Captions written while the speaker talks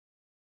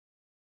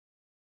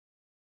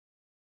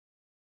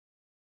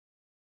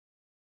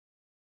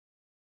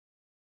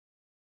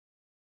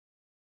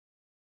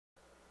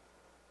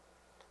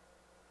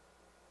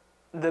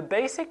The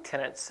basic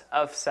tenets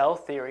of cell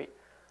theory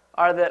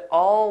are that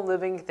all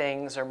living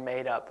things are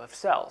made up of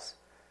cells,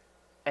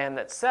 and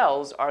that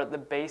cells are the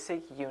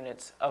basic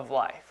units of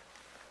life.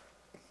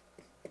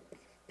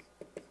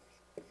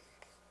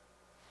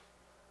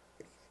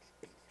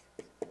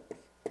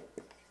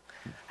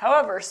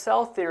 However,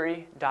 cell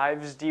theory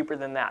dives deeper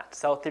than that.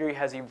 Cell theory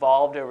has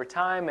evolved over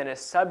time and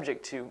is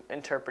subject to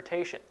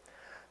interpretation.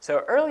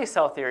 So early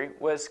cell theory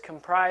was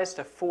comprised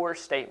of 4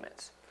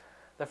 statements.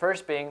 The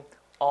first being,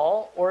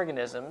 all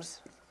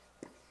organisms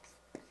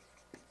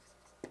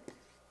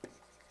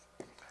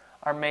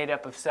are made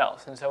up of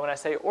cells. And so when I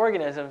say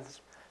organisms,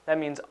 that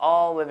means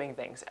all living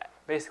things.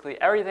 Basically,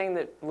 everything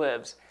that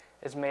lives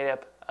is made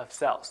up of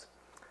cells.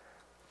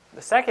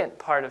 The second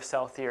part of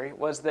cell theory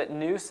was that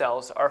new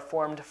cells are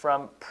formed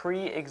from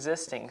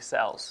pre-existing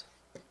cells.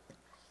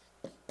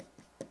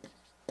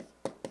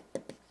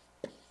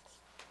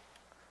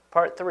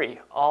 Part 3,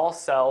 all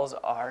cells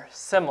are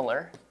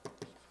similar.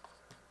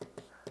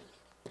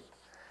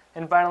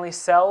 And finally,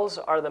 cells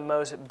are the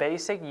most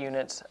basic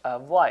units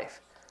of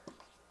life.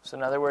 So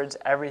in other words,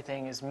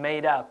 everything is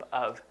made up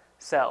of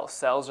cells.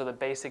 Cells are the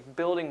basic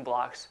building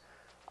blocks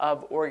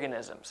of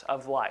organisms,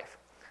 of life.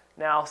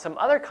 Now, some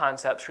other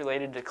concepts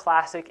related to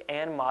classic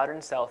and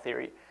modern cell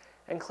theory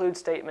include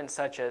statements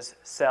such as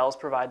cells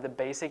provide the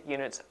basic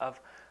units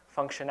of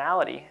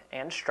functionality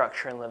and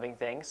structure in living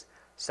things.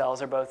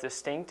 Cells are both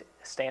distinct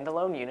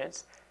standalone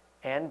units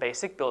and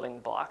basic building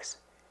blocks.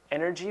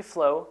 Energy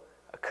flow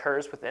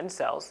occurs within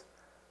cells.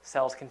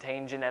 Cells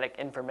contain genetic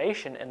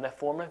information in the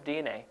form of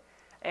DNA.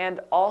 And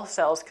all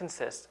cells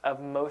consist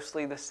of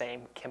mostly the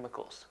same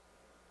chemicals.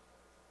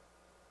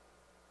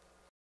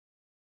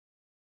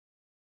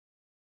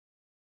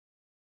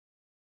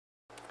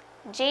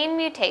 Gene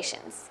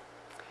mutations.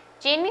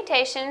 Gene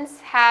mutations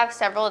have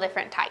several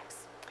different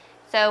types.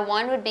 So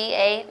one would be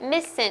a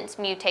missense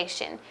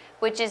mutation,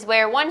 which is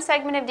where one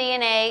segment of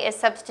DNA is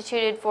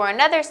substituted for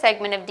another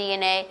segment of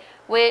DNA,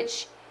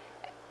 which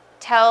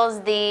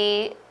tells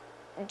the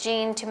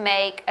gene to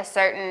make a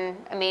certain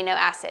amino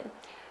acid.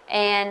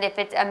 And if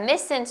it's a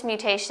missense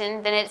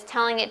mutation, then it's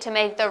telling it to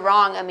make the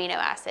wrong amino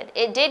acid.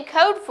 It did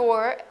code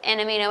for an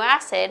amino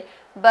acid,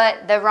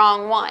 but the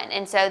wrong one.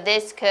 And so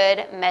this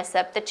could mess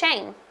up the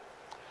chain.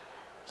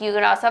 You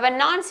could also have a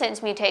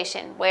nonsense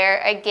mutation,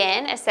 where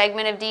again, a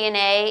segment of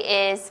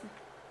DNA is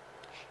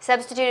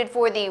substituted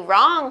for the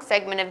wrong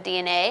segment of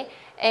DNA,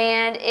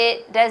 and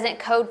it doesn't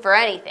code for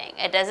anything.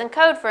 It doesn't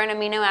code for an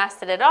amino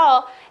acid at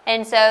all,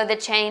 and so the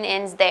chain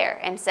ends there.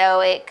 And so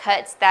it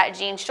cuts that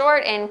gene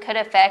short and could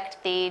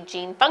affect the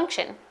gene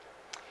function.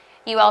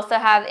 You also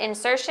have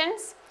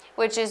insertions,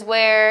 which is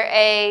where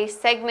a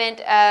segment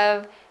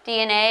of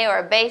DNA or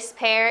a base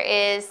pair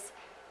is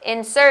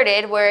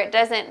inserted where it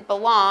doesn't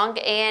belong,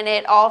 and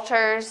it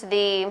alters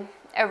the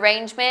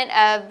arrangement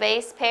of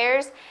base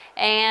pairs,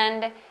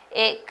 and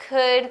it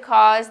could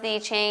cause the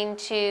chain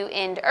to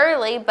end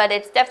early, but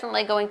it's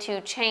definitely going to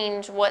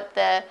change what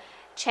the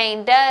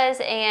chain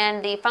does,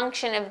 and the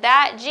function of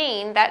that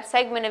gene, that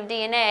segment of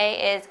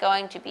DNA, is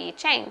going to be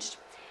changed.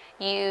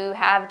 You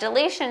have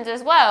deletions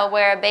as well,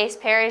 where a base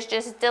pair is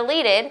just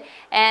deleted,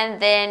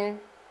 and then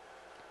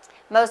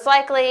most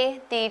likely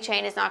the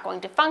chain is not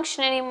going to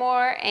function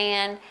anymore,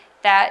 and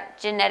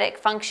that genetic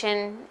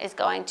function is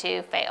going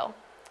to fail.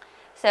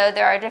 So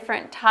there are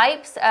different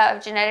types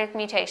of genetic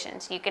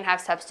mutations. You can have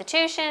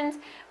substitutions,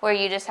 where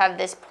you just have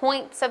this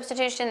point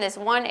substitution, this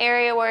one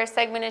area where a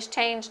segment is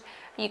changed.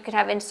 You can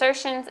have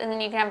insertions, and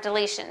then you can have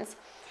deletions.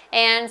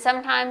 And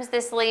sometimes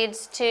this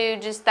leads to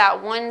just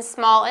that one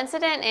small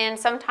incident, and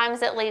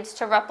sometimes it leads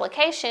to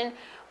replication,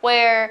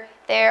 where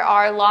there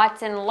are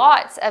lots and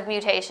lots of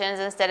mutations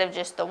instead of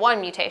just the one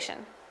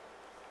mutation.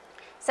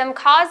 Some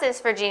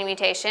causes for gene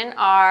mutation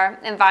are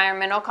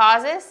environmental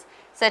causes,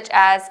 such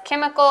as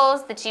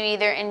chemicals that you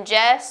either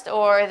ingest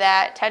or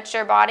that touch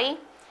your body,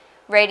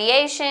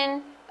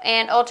 radiation,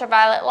 and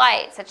ultraviolet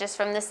light, such as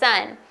from the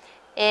sun.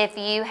 If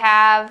you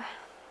have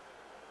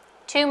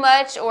too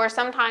much, or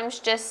sometimes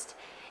just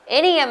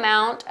any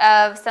amount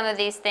of some of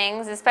these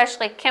things,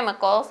 especially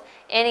chemicals,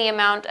 any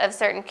amount of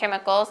certain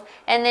chemicals,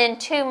 and then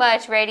too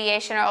much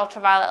radiation or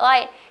ultraviolet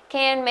light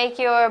can make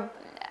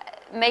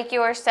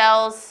your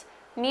cells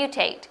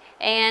mutate.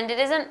 And it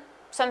isn't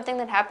something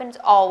that happens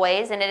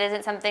always, and it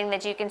isn't something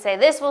that you can say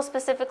this will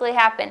specifically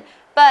happen,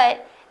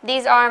 but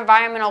these are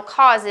environmental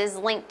causes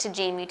linked to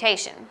gene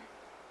mutation.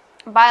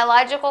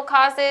 Biological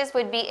causes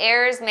would be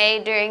errors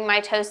made during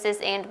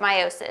mitosis and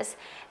meiosis,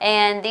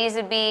 and these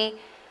would be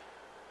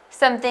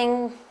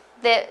something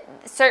that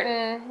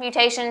certain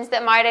mutations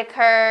that might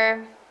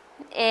occur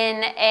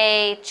in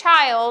a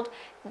child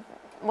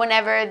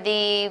whenever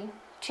the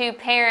two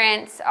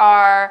parents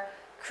are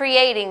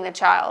creating the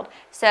child.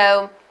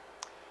 So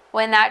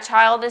when that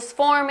child is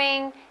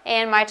forming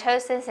and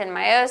mitosis and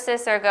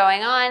meiosis are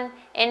going on,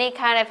 any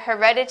kind of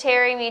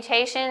hereditary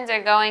mutations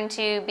are going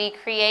to be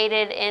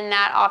created in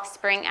that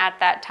offspring at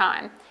that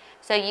time.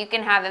 So you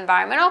can have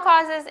environmental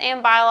causes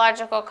and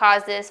biological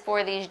causes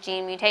for these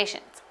gene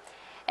mutations.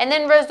 And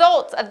then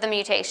results of the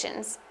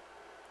mutations.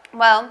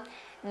 Well,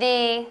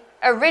 the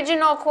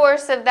original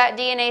course of that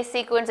DNA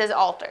sequence is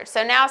altered.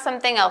 So now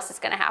something else is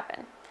going to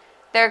happen.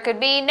 There could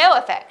be no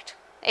effect.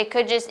 It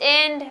could just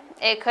end.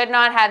 It could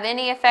not have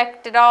any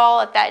effect at all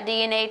if that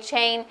DNA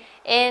chain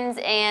ends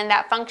and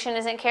that function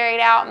isn't carried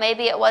out.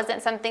 Maybe it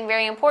wasn't something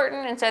very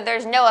important, and so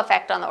there's no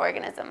effect on the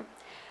organism.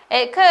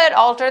 It could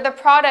alter the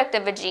product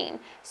of a gene.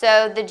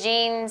 So the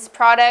gene's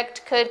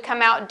product could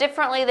come out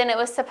differently than it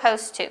was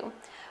supposed to.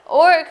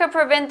 Or it could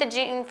prevent the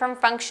gene from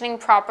functioning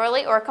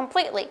properly or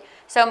completely.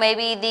 So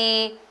maybe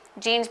the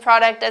gene's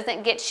product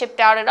doesn't get shipped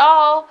out at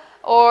all,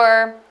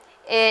 or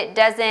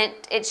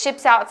it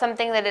ships out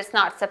something that it's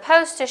not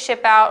supposed to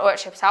ship out, or it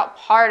ships out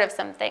part of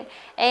something.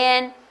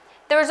 And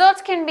the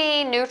results can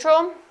be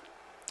neutral.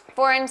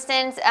 For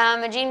instance,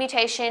 a gene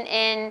mutation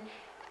in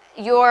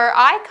your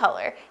eye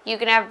color. You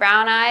can have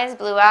brown eyes,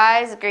 blue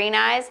eyes, green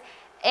eyes,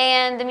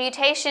 and the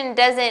mutation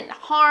doesn't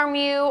harm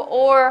you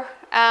or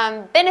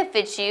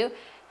benefit you.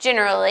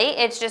 Generally,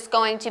 it's just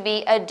going to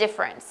be a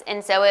difference,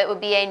 and so it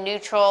would be a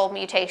neutral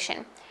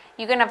mutation.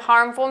 You can have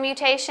harmful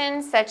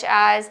mutations, such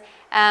as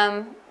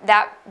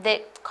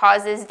that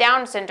causes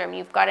Down syndrome.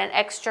 You've got an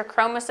extra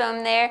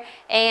chromosome there,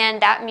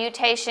 and that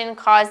mutation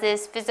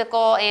causes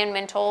physical and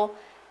mental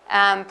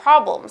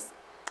problems.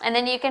 And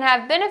then you can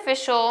have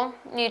beneficial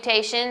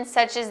mutations,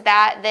 such as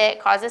that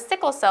causes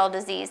sickle cell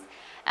disease.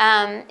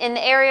 In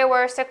the area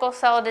where sickle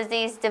cell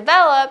disease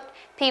developed,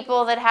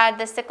 people that had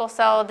the sickle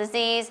cell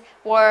disease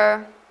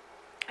were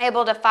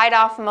able to fight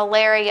off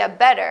malaria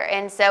better,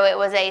 and so it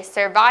was a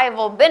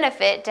survival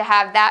benefit to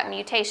have that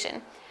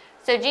mutation.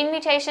 So gene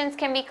mutations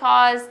can be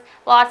caused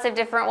lots of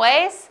different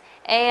ways,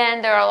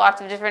 and there are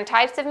lots of different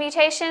types of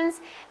mutations,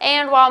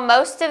 and while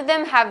most of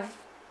them have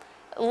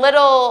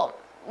little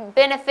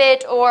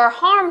benefit or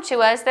harm to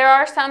us, there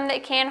are some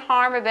that can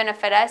harm or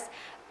benefit us.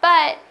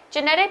 But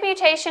genetic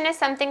mutation is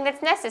something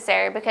that's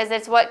necessary because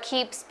it's what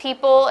keeps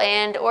people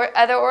and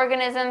other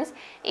organisms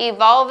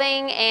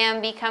evolving and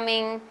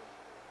becoming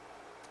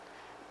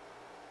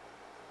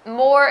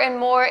more and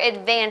more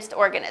advanced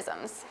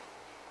organisms.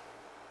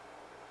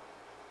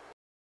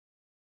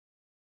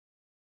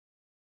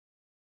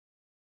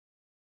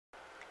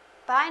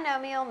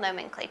 Binomial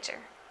nomenclature.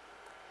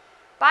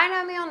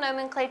 Binomial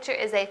nomenclature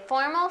is a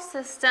formal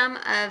system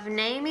of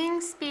naming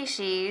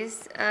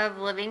species of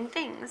living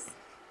things.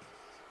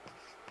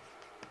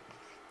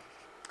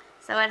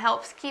 So it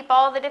helps keep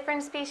all the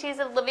different species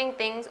of living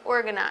things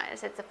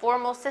organized. It's a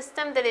formal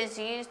system that is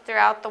used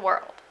throughout the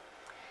world.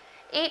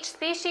 Each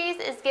species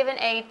is given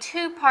a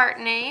two-part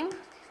name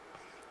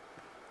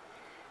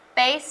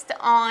based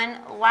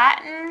on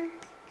Latin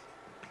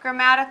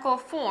grammatical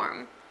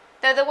form.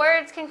 Though the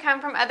words can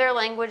come from other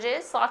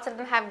languages, lots of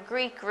them have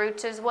Greek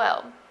roots as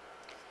well.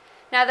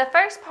 Now the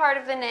first part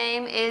of the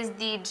name is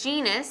the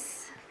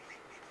genus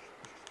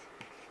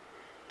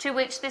to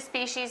which the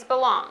species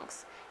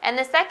belongs. And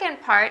the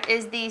second part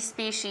is the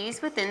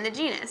species within the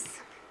genus.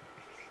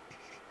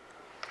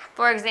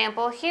 For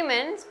example,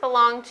 humans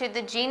belong to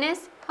the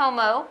genus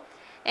Homo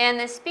and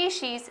the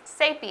species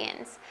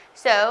Sapiens.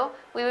 So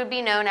we would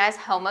be known as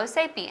Homo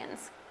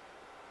sapiens.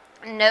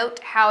 Note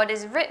how it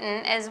is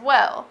written as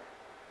well.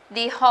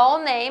 The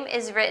whole name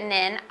is written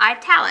in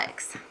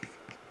italics.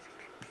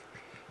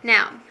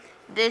 Now,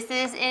 this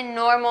is in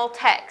normal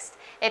text.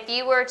 If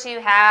you were to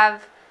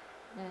have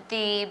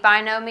the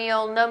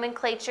binomial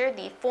nomenclature,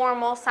 the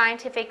formal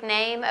scientific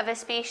name of a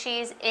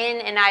species, in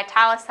an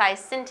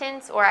italicized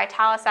sentence or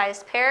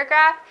italicized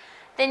paragraph,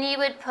 then you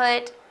would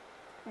put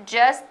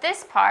just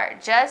this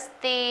part, just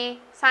the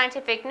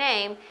scientific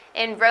name,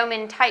 in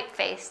Roman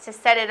typeface to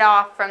set it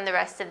off from the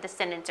rest of the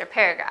sentence or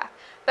paragraph.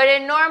 But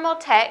in normal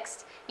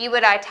text, you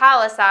would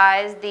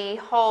italicize the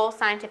whole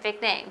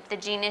scientific name, the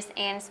genus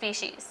and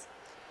species.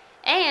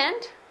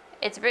 And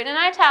it's written in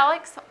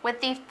italics with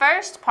the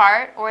first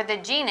part, or the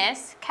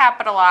genus,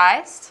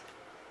 capitalized,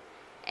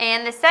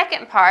 and the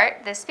second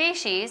part, the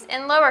species,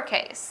 in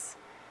lowercase.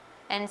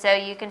 And so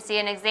you can see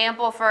an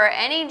example for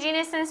any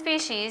genus and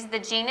species. The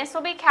genus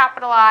will be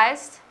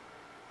capitalized,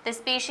 the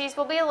species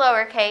will be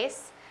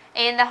lowercase,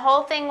 and the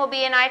whole thing will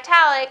be in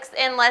italics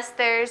unless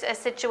there's a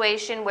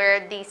situation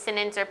where the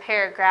sentence or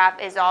paragraph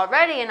is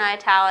already in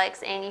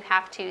italics and you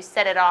have to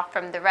set it off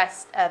from the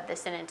rest of the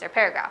sentence or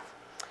paragraph.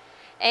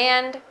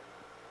 And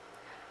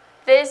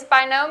this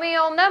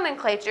binomial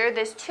nomenclature,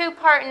 this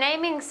two-part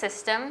naming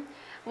system,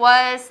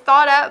 was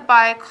thought up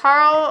by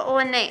Carl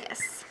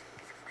Linnaeus,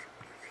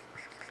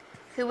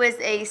 who was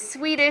a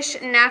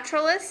Swedish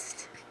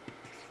naturalist,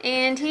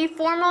 and he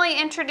formally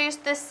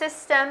introduced this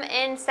system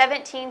in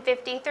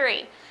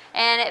 1753,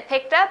 and it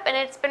picked up and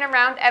it's been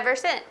around ever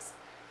since.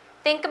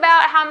 Think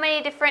about how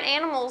many different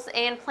animals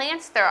and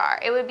plants there are.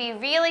 It would be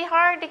really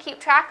hard to keep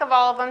track of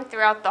all of them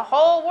throughout the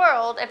whole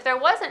world if there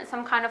wasn't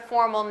some kind of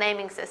formal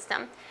naming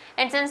system.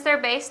 And since they're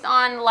based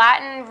on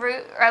Latin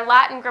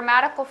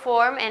grammatical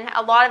form, and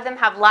a lot of them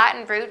have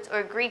Latin roots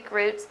or Greek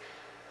roots,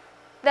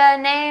 the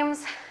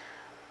names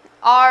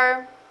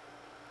are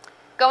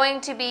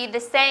going to be the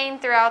same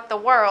throughout the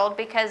world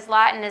because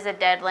Latin is a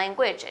dead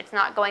language. It's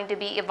not going to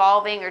be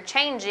evolving or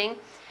changing.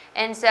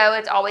 and so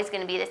it's always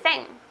going to be the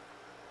same.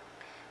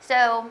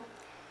 So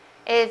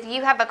if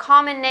you have a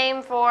common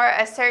name for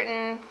a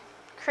certain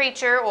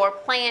creature or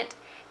plant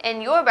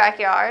in your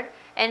backyard,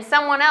 and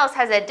someone else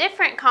has a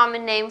different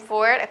common name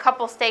for it a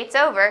couple states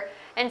over,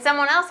 and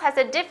someone else has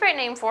a different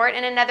name for it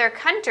in another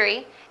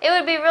country, it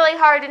would be really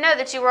hard to know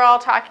that you were all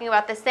talking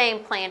about the same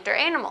plant or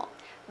animal.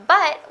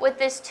 But with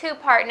this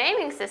two-part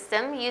naming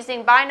system,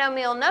 using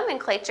binomial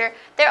nomenclature,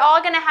 they're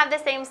all going to have the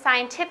same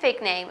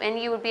scientific name, and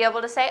you would be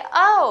able to say,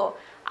 oh,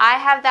 I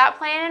have that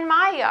plant in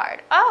my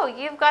yard. Oh,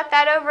 you've got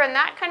that over in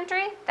that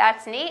country?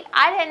 That's neat.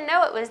 I didn't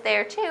know it was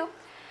there too.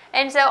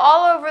 And so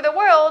all over the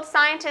world,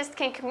 scientists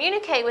can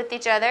communicate with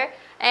each other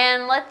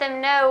and let them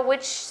know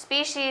which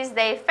species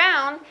they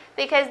found,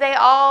 because they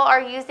all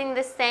are using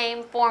the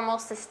same formal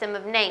system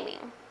of naming.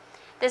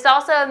 This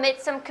also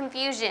omits some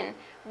confusion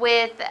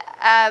with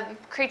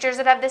creatures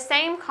that have the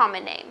same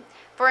common name.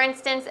 For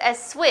instance, a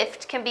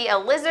swift can be a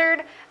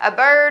lizard, a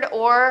bird,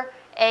 or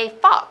a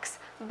fox.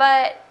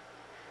 But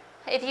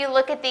if you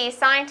look at the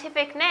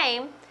scientific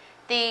name,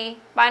 the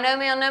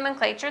binomial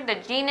nomenclature, the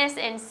genus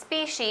and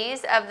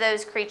species of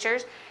those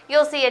creatures,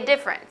 you'll see a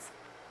difference.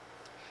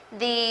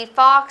 The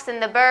fox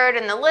and the bird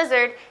and the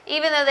lizard,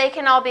 even though they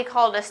can all be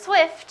called a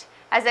swift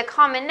as a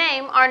common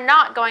name, are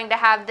not going to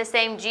have the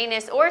same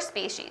genus or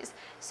species.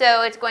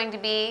 So it's going to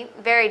be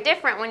very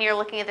different when you're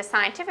looking at the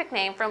scientific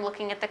name from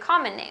looking at the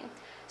common name.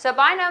 So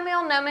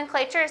binomial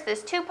nomenclature is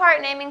this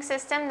two-part naming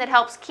system that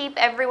helps keep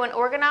everyone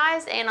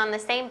organized and on the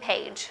same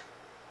page.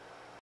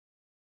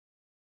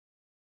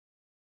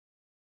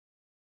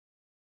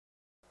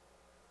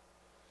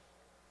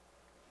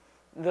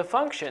 The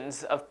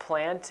functions of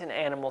plant and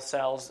animal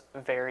cells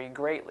vary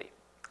greatly,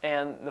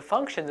 and the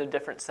functions of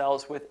different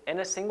cells within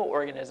a single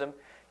organism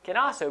can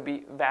also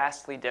be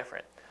vastly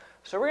different.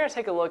 So we're going to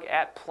take a look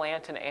at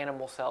plant and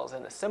animal cells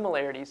and the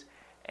similarities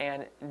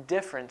and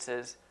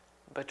differences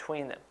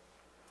between them.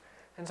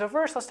 And so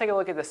first, let's take a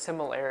look at the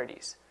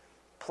similarities.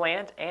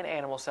 Plant and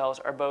animal cells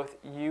are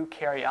both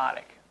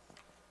eukaryotic.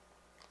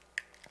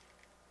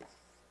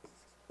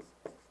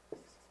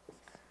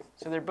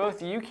 So they're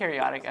both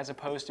eukaryotic as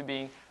opposed to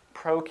being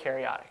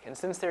prokaryotic. And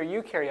since they're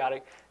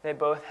eukaryotic, they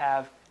both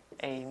have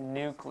a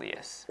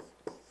nucleus.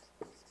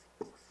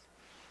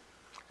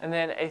 And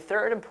then a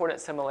third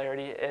important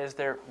similarity is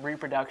their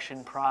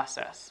reproduction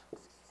process.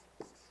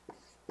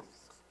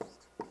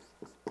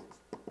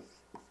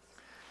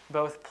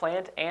 Both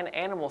plant and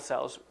animal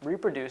cells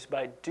reproduce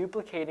by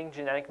duplicating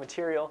genetic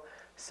material,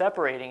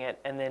 separating it,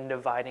 and then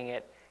dividing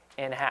it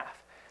in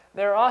half.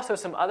 There are also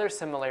some other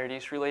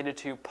similarities related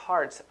to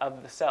parts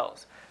of the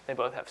cells. They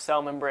both have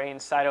cell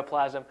membranes,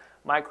 cytoplasm,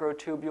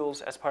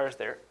 microtubules as part of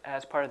their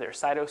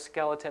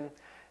cytoskeleton,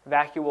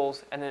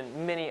 vacuoles, and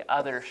then many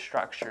other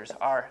structures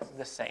are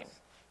the same.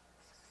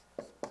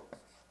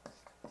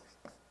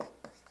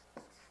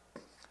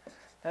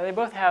 Now they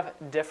both have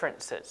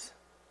differences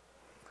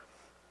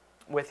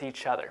with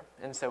each other.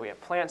 And so we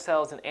have plant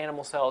cells and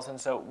animal cells, and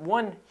so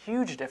one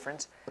huge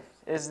difference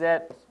is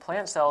that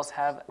plant cells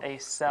have a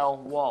cell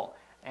wall.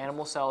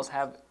 Animal cells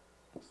have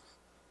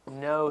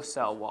no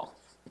cell wall.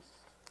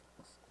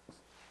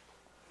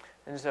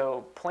 And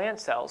so plant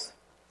cells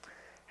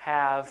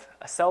have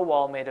a cell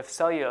wall made of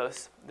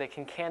cellulose that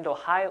can handle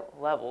high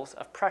levels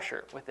of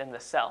pressure within the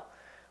cell,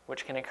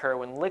 which can occur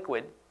when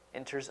liquid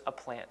enters a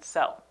plant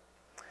cell.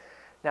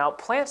 Now,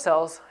 plant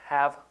cells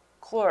have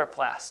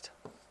chloroplast.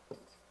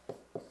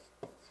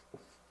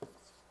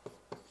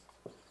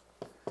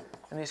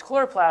 And these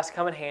chloroplasts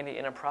come in handy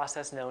in a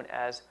process known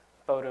as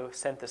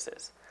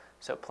photosynthesis.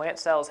 So plant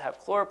cells have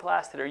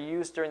chloroplasts that are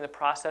used during the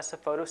process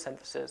of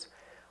photosynthesis,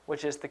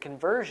 which is the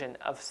conversion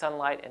of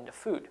sunlight into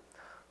food.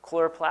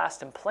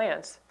 Chloroplasts in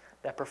plants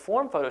that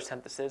perform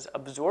photosynthesis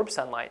absorb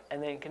sunlight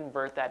and then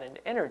convert that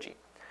into energy.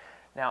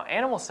 Now,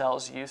 animal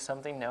cells use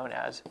something known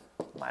as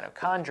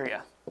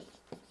mitochondria.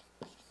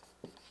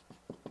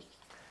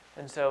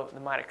 And so the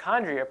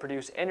mitochondria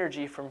produce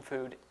energy from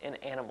food in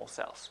animal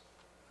cells.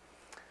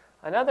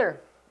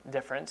 Another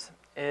difference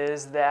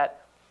is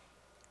that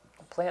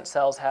plant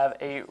cells have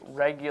a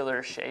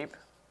regular shape.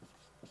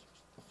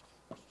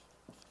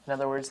 In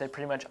other words, they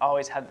pretty much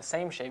always have the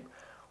same shape,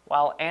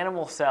 while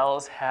animal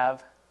cells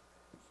have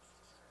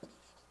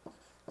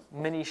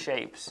many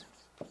shapes.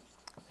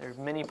 There are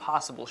many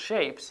possible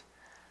shapes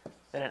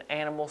that an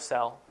animal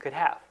cell could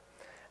have.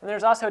 And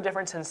there's also a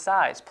difference in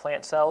size.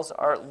 Plant cells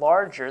are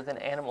larger than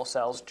animal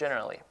cells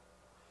generally.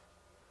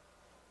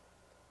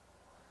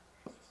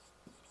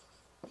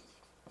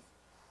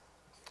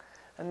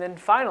 And then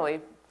finally,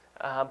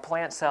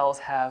 plant cells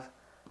have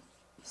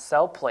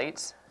cell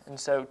plates, and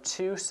so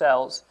two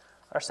cells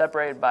are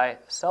separated by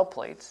cell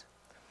plates,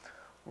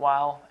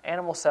 while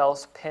animal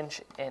cells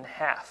pinch in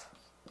half.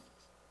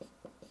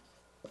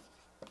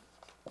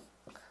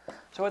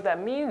 So what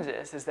that means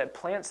is that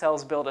plant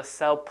cells build a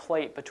cell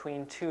plate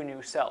between two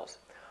new cells,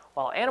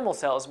 while animal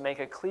cells make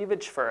a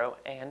cleavage furrow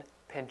and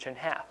pinch in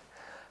half.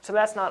 So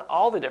that's not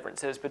all the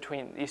differences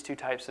between these two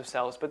types of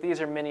cells, but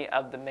these are many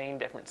of the main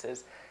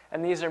differences,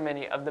 and these are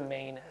many of the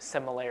main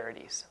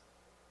similarities.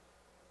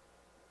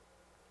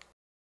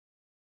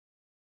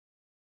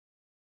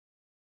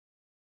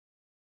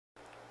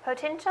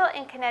 Potential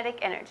and kinetic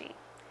energy.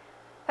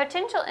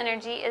 Potential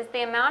energy is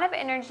the amount of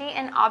energy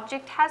an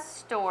object has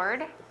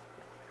stored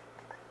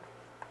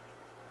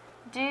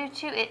due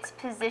to its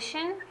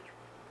position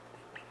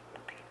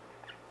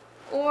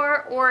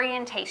or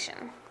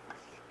orientation.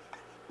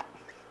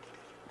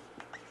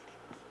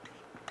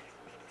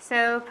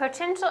 So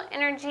potential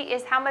energy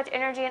is how much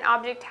energy an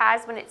object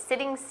has when it's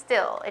sitting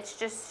still. It's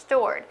just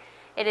stored.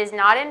 It is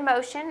not in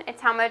motion.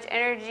 It's how much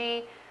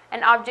energy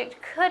an object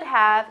could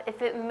have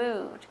if it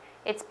moved.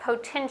 It's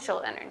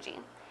potential energy.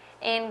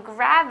 And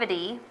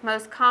gravity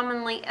most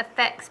commonly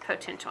affects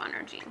potential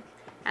energy.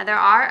 Now there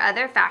are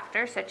other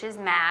factors such as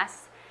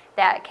mass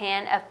that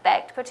can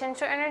affect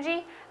potential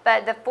energy,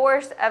 but the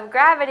force of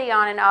gravity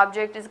on an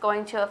object is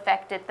going to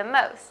affect it the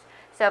most.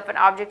 So if an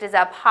object is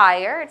up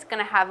higher, it's going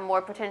to have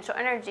more potential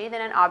energy than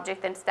an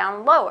object that's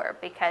down lower,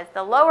 because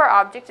the lower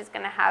object is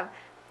going to have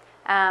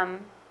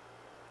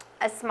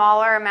a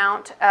smaller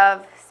amount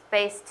of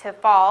space to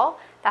fall.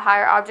 The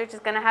higher object is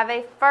going to have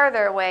a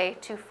further way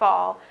to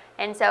fall,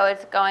 and so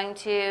it's going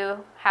to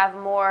have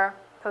more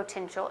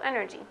potential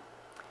energy.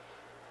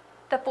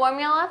 The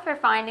formula for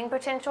finding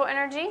potential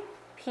energy,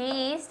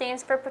 P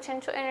stands for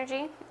potential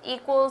energy,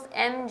 equals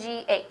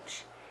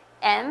mgh.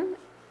 M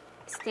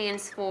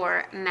stands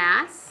for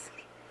mass,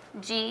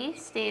 G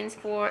stands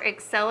for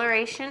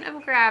acceleration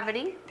of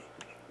gravity,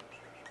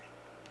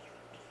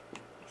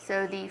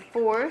 so the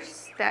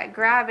force that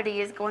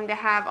gravity is going to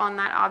have on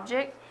that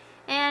object,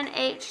 and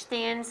H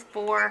stands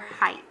for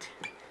height.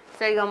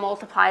 So you'll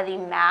multiply the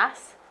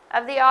mass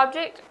of the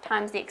object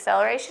times the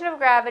acceleration of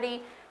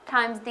gravity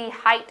times the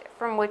height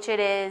from which it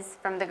is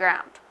from the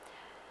ground.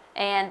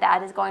 And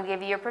that is going to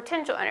give you your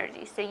potential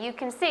energy. So you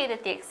can see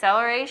that the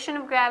acceleration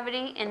of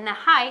gravity and the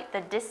height,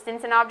 the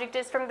distance an object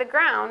is from the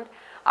ground,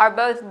 are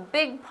both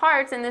big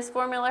parts in this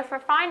formula for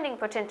finding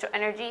potential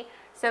energy.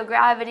 So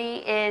gravity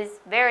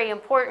is very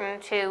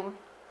important to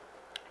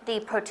the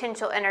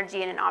potential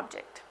energy in an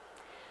object.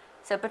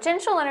 So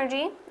potential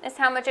energy is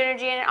how much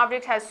energy an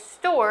object has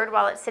stored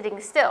while it's sitting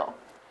still.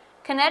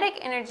 Kinetic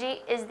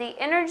energy is the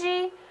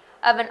energy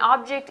of an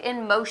object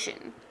in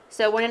motion.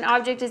 So when an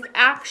object is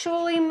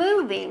actually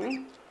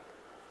moving,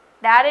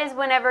 that is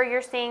whenever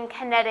you're seeing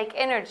kinetic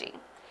energy.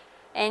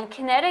 And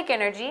kinetic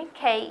energy,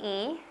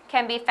 Ke,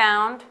 can be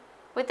found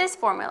with this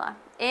formula,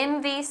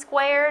 mv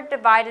squared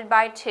divided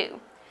by 2,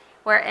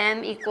 where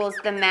m equals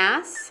the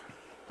mass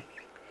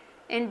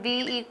and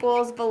v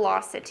equals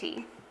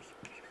velocity.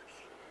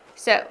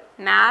 So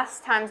mass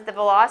times the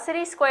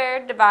velocity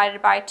squared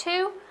divided by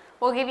 2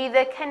 will give you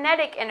the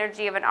kinetic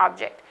energy of an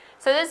object.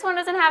 So this one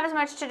doesn't have as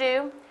much to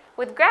do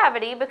with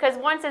gravity, because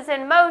once it's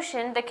in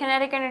motion, the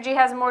kinetic energy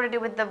has more to do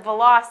with the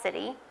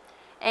velocity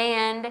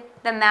and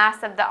the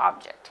mass of the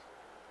object.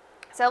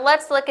 So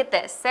let's look at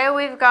this. So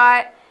we've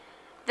got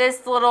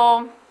this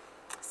little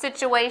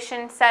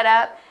situation set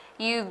up.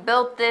 You've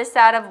built this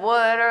out of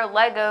wood or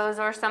Legos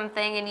or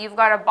something, and you've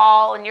got a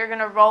ball and you're going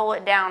to roll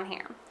it down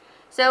here.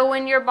 So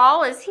when your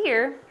ball is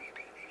here,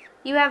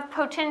 you have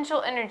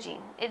potential energy.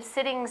 It's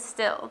sitting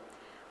still.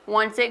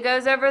 Once it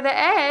goes over the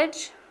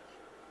edge,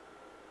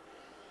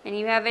 and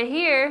you have it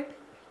here,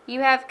 you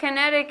have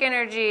kinetic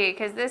energy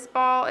because this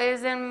ball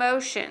is in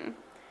motion.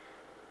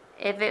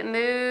 If it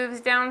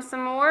moves down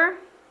some more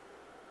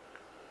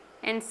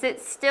and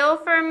sits still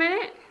for a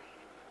minute,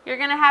 you're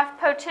going to have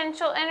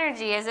potential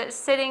energy as it's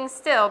sitting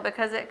still,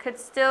 because it could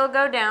still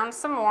go down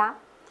some more.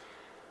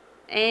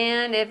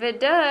 And if it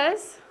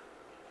does,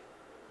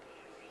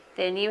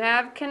 then you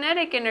have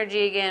kinetic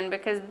energy again,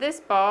 because this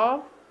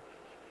ball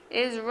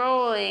is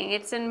rolling,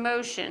 it's in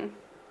motion.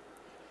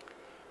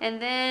 And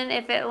then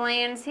if it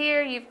lands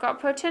here, you've got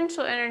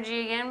potential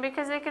energy again,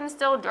 because it can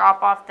still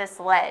drop off this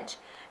ledge.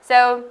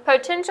 So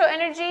potential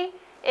energy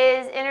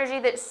is energy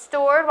that's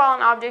stored while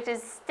an object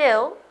is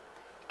still.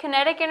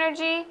 Kinetic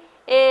energy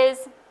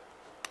is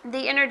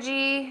the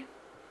energy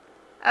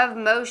of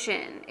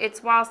motion.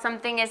 It's while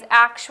something is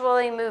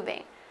actually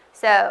moving.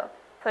 So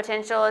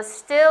potential is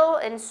still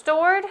and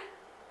stored.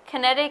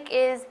 Kinetic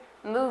is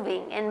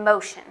moving in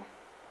motion.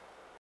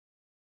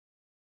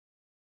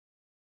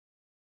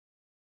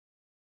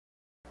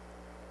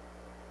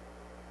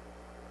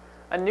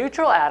 A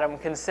neutral atom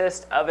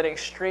consists of an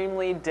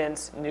extremely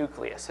dense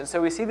nucleus. And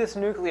so we see this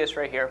nucleus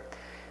right here,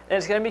 and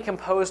it's going to be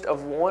composed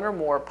of one or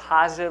more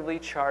positively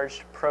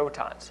charged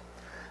protons.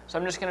 So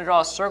I'm just going to draw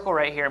a circle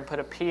right here and put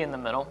a P in the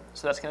middle.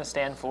 So that's going to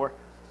stand for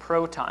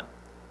proton.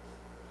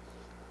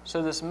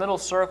 So this middle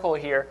circle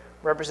here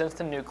represents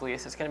the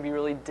nucleus. It's going to be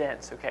really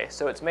dense. Okay,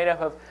 so it's made up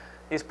of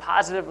these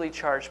positively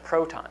charged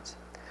protons.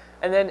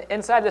 And then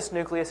inside this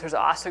nucleus, there's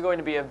also going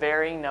to be a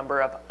varying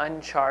number of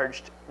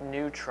uncharged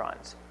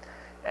neutrons.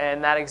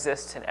 And that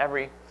exists in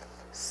every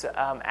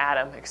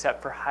atom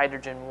except for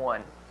hydrogen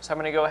 1. So I'm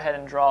going to go ahead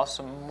and draw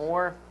some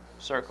more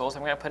circles.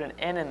 I'm going to put an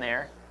N in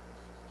there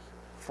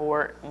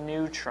for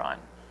neutron.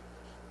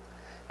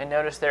 And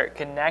notice they're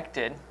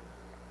connected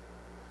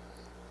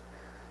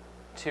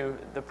to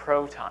the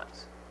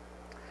protons.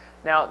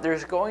 Now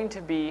there's going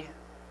to be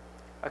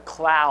a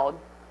cloud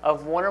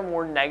of one or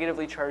more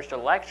negatively charged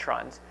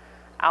electrons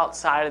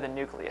outside of the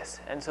nucleus.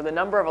 And so the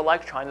number of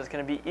electrons is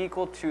going to be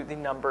equal to the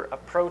number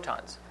of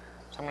protons.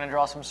 So I'm going to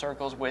draw some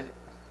circles with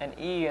an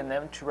E in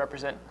them to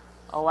represent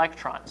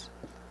electrons.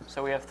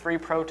 So we have 3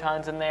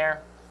 protons in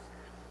there.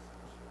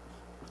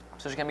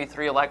 So there's going to be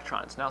 3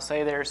 electrons. Now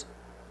say there's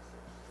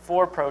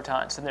 4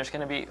 protons, and there's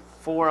going to be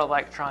 4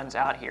 electrons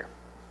out here.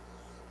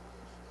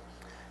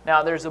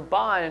 Now there's a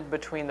bond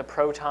between the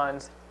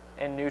protons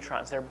and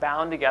neutrons. They're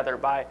bound together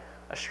by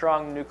a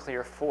strong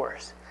nuclear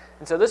force.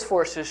 And so this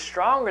force is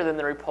stronger than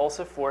the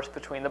repulsive force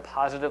between the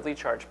positively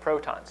charged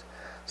protons.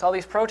 So all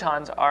these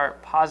protons are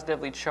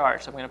positively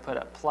charged. So I'm going to put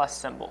a plus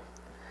symbol.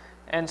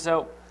 And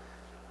so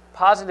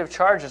positive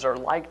charges, or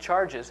like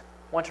charges,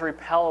 want to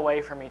repel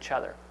away from each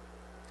other.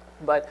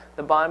 But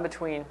the bond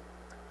between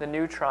the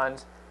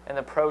neutrons and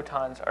the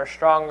protons are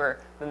stronger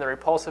than the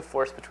repulsive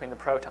force between the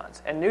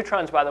protons. And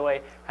neutrons, by the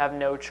way, have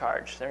no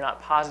charge. They're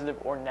not positive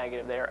or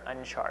negative. They are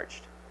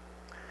uncharged.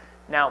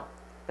 Now,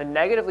 the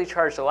negatively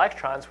charged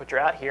electrons, which are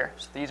out here,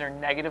 so these are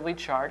negatively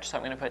charged, so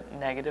I'm going to put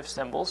negative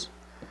symbols.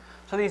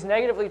 So these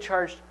negatively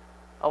charged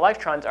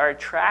electrons are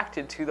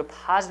attracted to the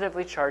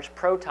positively charged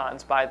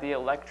protons by the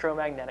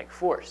electromagnetic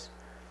force.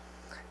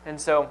 And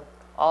so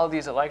all of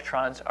these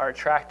electrons are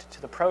attracted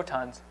to the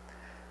protons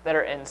that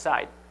are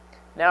inside.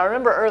 Now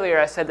remember earlier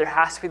I said there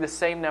has to be the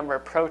same number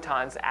of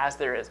protons as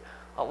there is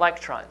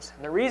electrons.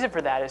 And the reason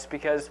for that is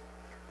because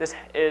this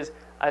is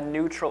a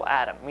neutral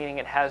atom, meaning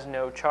it has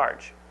no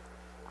charge.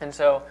 And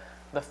so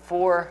the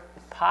 4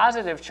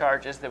 positive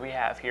charges that we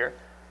have here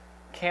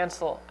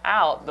cancel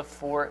out the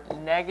 4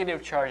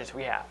 negative charges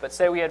we have. But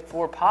say we had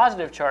 4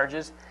 positive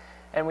charges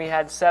and we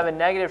had 7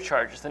 negative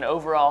charges, then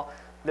overall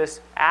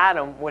this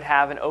atom would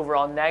have an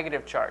overall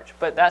negative charge.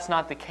 But that's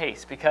not the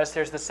case. Because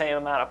there's the same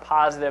amount of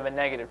positive and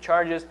negative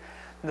charges,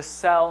 the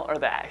cell, or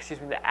the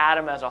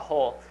atom as a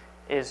whole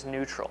is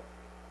neutral.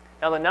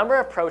 Now the number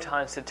of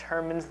protons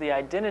determines the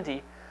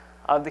identity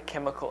of the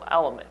chemical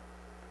element,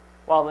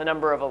 while the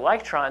number of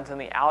electrons in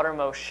the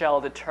outermost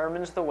shell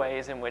determines the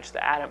ways in which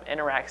the atom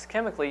interacts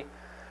chemically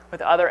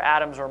with other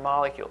atoms or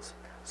molecules.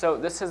 So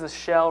this is a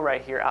shell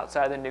right here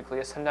outside the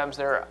nucleus. Sometimes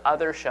there are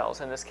other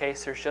shells. In this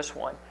case, there's just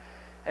one.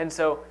 And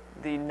so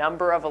the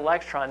number of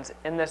electrons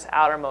in this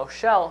outermost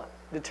shell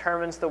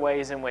determines the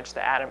ways in which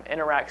the atom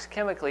interacts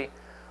chemically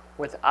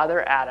with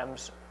other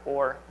atoms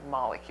or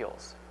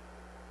molecules.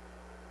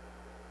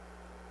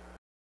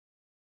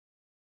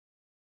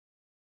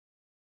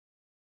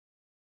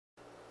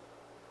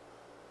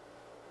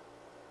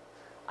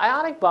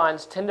 Ionic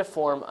bonds tend to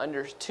form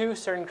under 2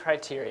 certain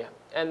criteria.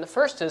 And the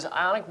first is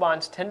ionic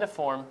bonds tend to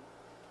form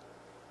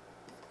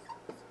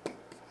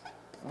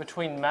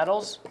between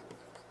metals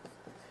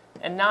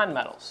and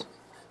nonmetals.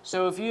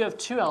 So if you have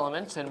 2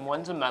 elements and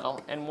one's a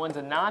metal and one's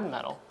a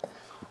nonmetal,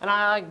 an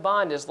ionic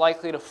bond is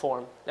likely to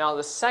form. Now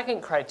the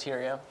second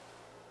criteria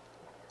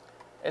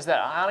is that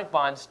ionic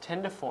bonds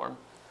tend to form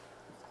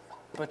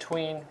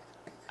between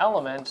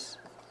elements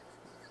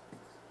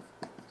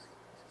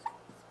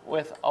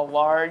with a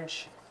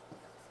large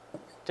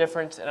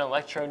difference in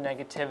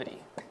electronegativity.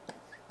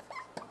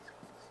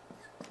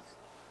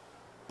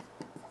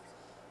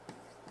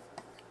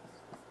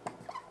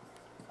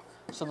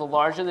 So the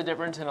larger the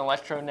difference in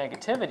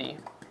electronegativity,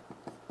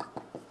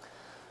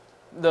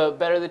 the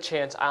better the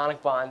chance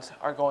ionic bonds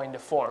are going to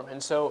form.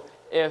 And so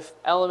if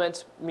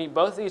elements meet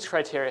both of these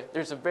criteria,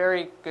 there's a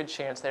very good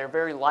chance they're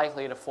very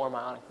likely to form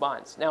ionic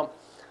bonds. Now,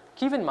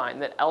 keep in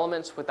mind that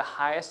elements with the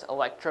highest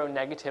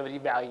electronegativity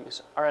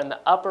values are in the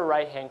upper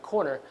right-hand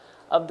corner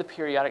of the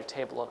periodic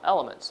table of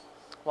elements,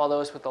 while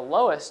those with the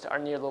lowest are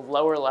near the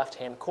lower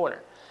left-hand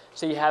corner.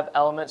 So you have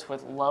elements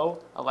with low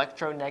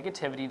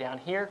electronegativity down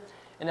here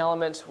and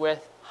elements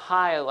with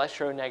high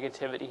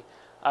electronegativity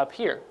up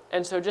here.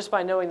 And so just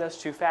by knowing those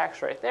 2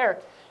 facts right there,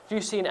 if you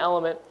see an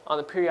element on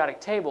the periodic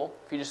table,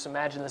 if you just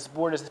imagine this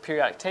board as the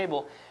periodic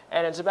table,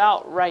 and it's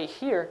about right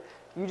here,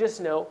 you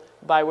just know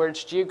by where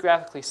it's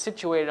geographically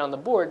situated on the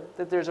board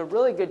that there's a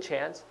really good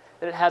chance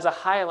that it has a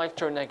high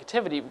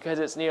electronegativity because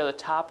it's near the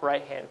top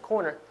right-hand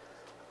corner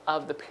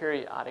of the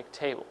periodic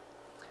table.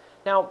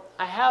 Now,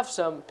 I have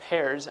some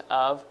pairs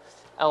of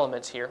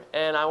elements here,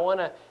 and I want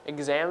to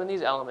examine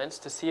these elements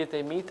to see if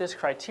they meet this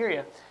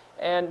criteria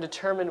and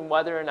determine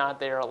whether or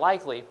not they are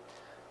likely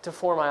to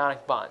form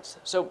ionic bonds.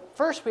 So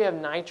first we have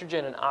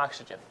nitrogen and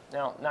oxygen.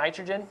 Now,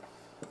 nitrogen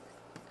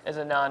is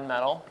a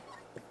nonmetal,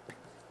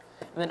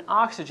 and then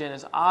oxygen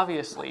is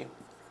obviously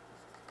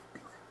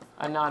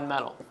a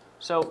nonmetal.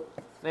 So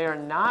they are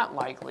not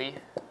likely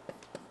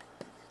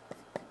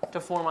to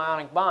form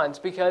ionic bonds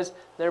because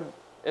there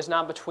is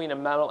not between a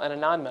metal and a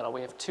nonmetal.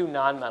 We have 2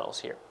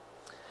 nonmetals here.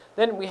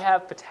 Then we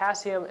have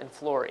potassium and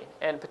fluorine.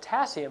 And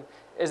potassium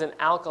is an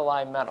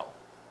alkali metal.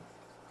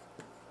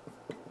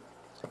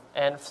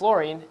 And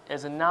fluorine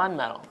is a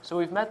nonmetal. So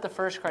we've met the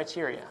first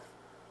criteria.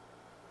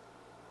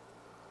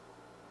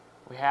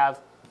 We have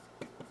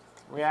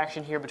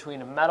reaction here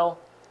between a metal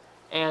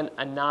and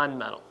a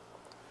nonmetal.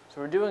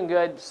 So we're doing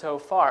good so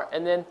far.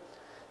 And then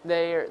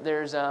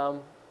there's a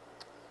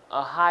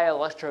high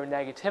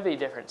electronegativity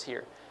difference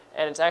here.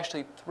 And it's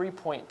actually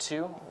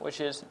 3.2,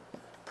 which is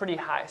pretty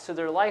high, so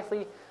they're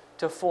likely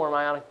to form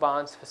ionic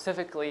bonds,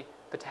 specifically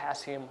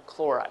potassium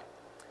chloride.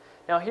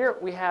 Now here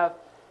we have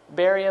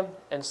barium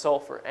and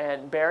sulfur,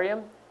 and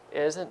barium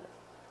is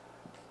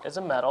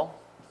a metal,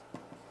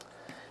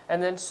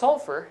 and then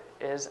sulfur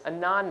is a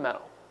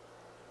nonmetal.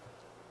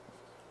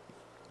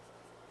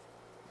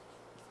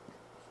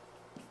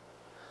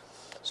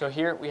 So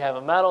here we have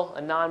a metal,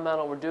 a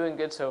nonmetal. We're doing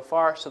good so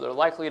far, so they're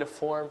likely to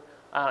form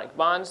ionic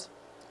bonds,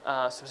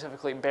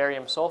 specifically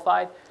barium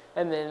sulfide.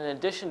 And then in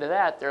addition to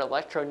that, their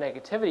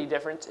electronegativity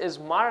difference is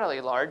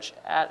moderately large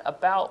at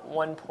about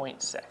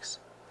 1.6.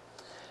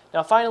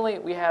 Now finally,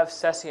 we have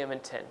cesium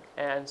and tin.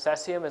 And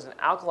cesium is an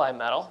alkali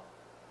metal.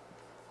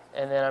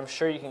 And then I'm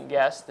sure you can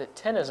guess that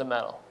tin is a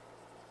metal.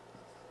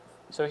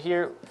 So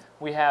here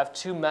we have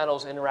two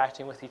metals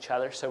interacting with each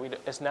other, so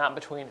it's not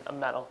between a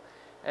metal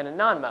and a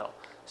nonmetal.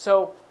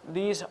 So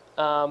these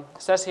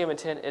cesium and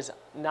tin is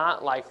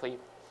not likely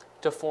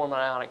to form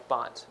ionic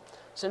bonds.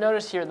 So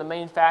notice here the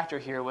main factor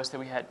here was that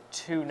we had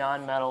two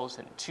nonmetals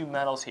and two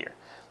metals here.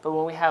 But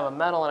when we have a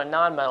metal and a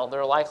nonmetal,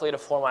 they're likely to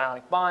form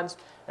ionic bonds,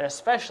 and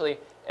especially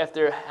if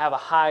they have a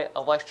high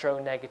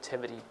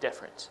electronegativity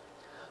difference.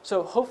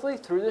 So hopefully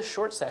through this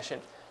short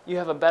session, you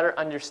have a better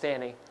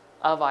understanding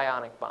of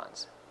ionic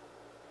bonds.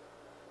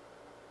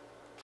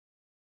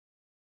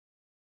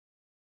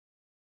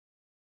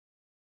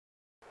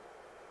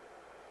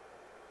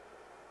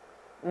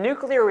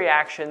 Nuclear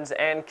reactions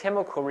and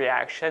chemical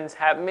reactions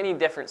have many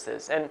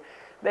differences, and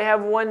they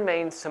have one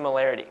main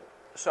similarity.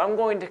 So I'm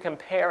going to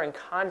compare and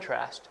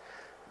contrast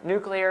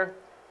nuclear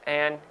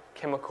and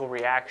chemical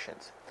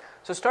reactions.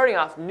 So starting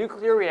off,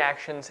 nuclear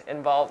reactions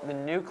involve the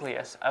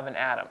nucleus of an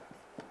atom.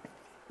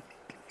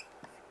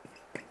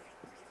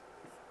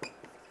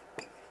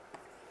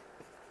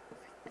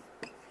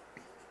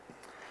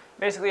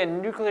 Basically, a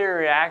nuclear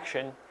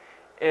reaction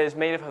is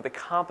made up of the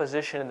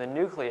composition of the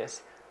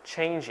nucleus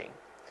changing.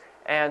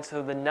 And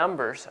so the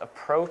numbers of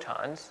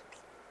protons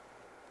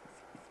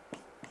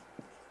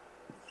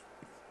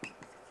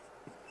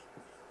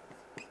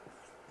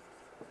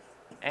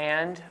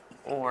and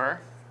or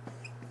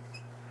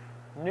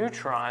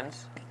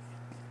neutrons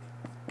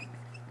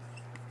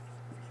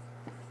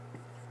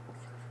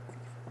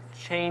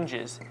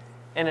changes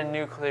in a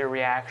nuclear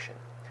reaction.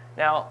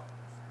 Now,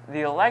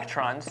 the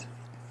electrons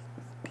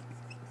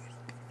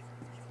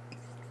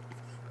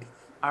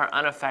are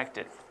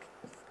unaffected.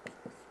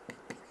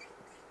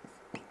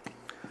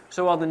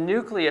 So while the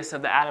nucleus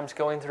of the atoms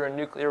going through a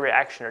nuclear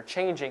reaction are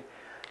changing,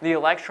 the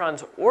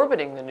electrons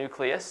orbiting the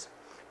nucleus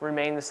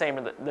remain the same,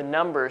 or the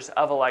numbers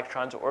of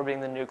electrons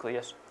orbiting the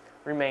nucleus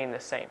remain the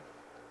same.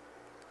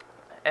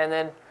 And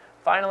then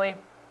finally,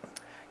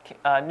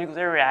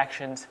 nuclear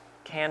reactions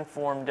can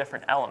form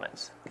different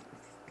elements.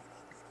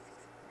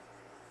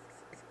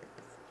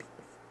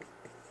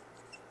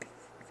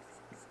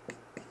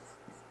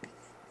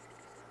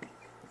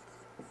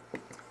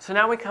 So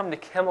now we come to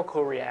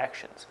chemical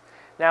reactions.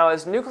 Now,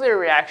 as nuclear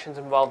reactions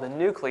involve the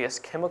nucleus,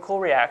 chemical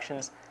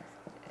reactions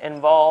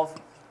involve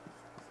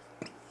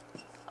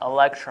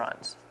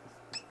electrons,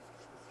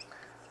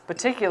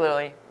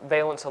 particularly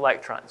valence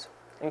electrons.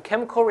 In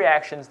chemical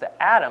reactions,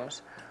 the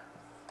atoms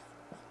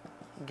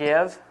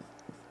give,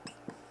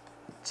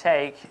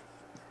 take,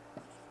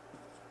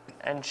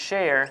 and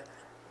share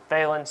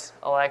valence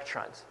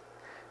electrons.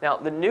 Now,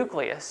 the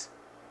nucleus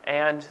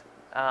and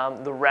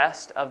the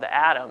rest of the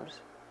atoms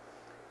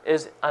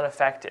is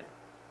unaffected.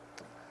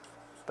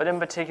 But in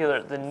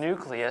particular, the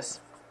nucleus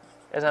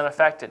is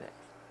unaffected.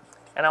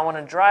 And I want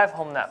to drive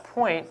home that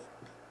point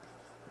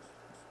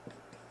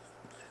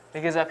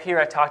because up here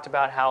I talked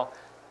about how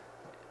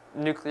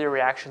nuclear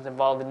reactions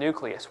involve the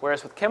nucleus,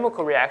 whereas with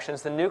chemical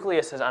reactions, the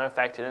nucleus is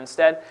unaffected.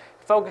 Instead, it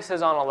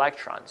focuses on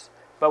electrons.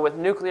 But with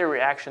nuclear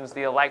reactions,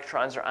 the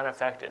electrons are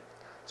unaffected.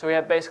 So we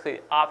have basically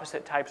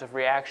opposite types of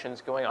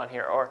reactions going on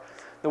here, or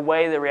the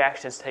way the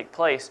reactions take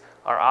place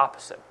are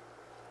opposite.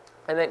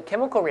 And then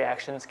chemical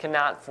reactions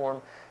cannot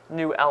form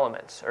new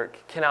elements, or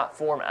cannot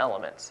form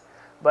elements.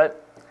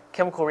 But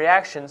chemical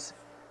reactions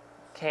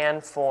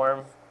can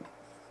form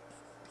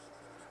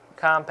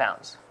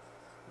compounds.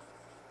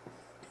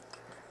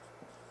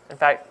 In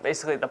fact,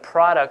 basically the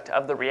product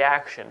of the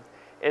reaction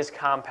is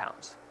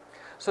compounds.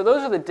 So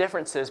those are the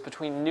differences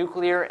between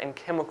nuclear and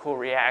chemical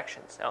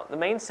reactions. Now, the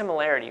main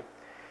similarity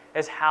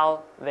is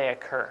how they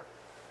occur.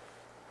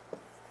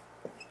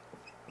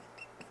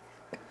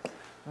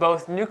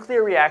 Both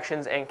nuclear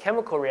reactions and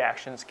chemical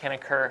reactions can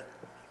occur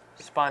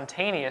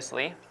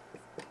spontaneously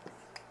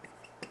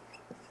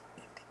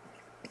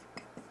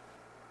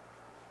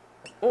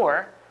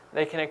or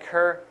they can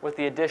occur with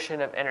the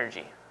addition of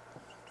energy.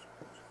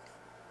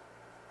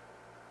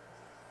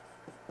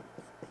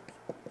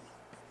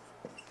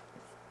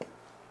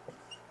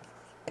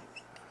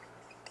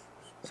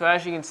 So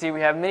as you can see,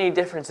 we have many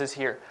differences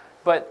here,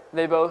 but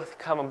they both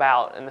come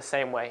about in the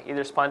same way,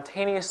 either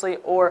spontaneously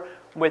or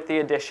with the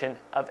addition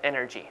of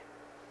energy.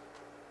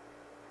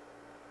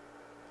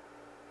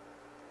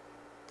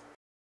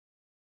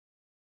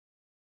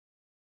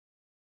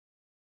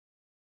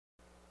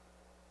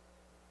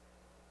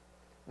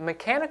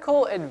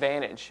 Mechanical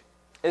advantage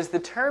is the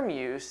term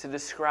used to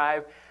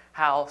describe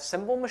how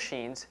simple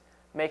machines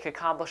make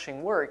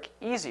accomplishing work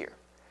easier.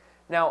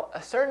 Now,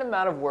 a certain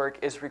amount of work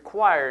is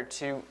required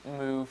to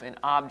move an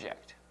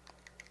object.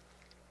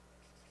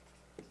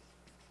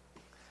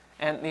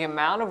 And the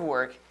amount of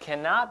work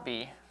cannot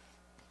be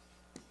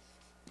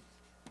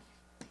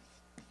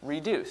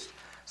reduced.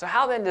 So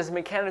how then does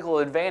mechanical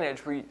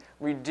advantage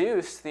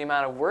reduce the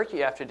amount of work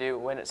you have to do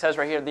when it says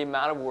right here the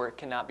amount of work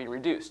cannot be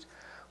reduced?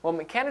 Well,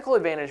 mechanical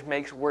advantage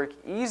makes work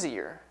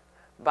easier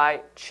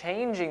by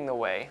changing the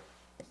way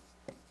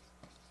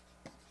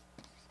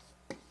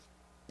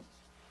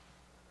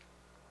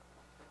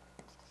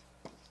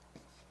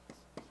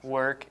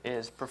work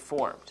is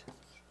performed.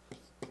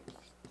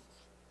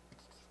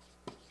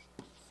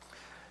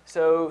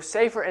 So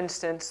say for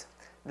instance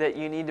that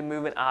you need to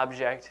move an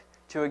object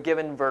to a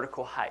given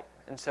vertical height.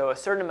 And so a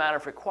certain amount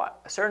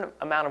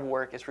of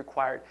work is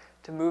required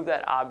to move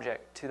that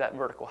object to that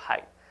vertical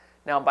height.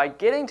 Now by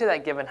getting to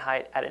that given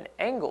height at an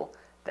angle,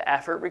 the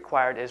effort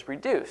required is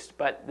reduced,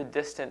 but the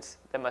distance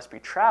that must be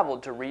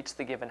traveled to reach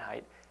the given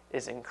height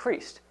is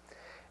increased.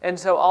 And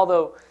so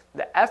although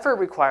the effort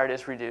required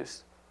is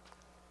reduced,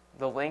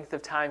 the length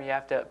of time you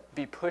have to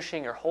be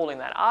pushing or holding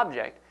that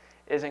object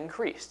is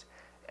increased.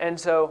 And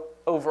so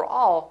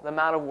overall, the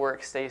amount of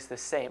work stays the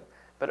same,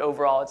 but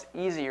overall it's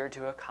easier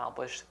to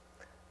accomplish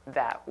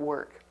that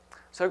work.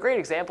 So a great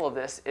example of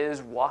this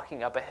is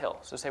walking up a hill.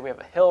 So say we have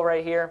a hill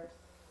right here.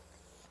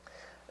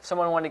 If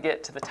someone wanted to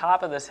get to the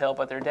top of this hill,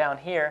 but they're down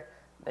here,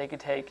 they could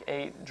take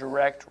a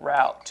direct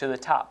route to the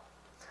top.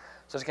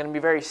 So it's going to be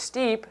very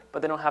steep,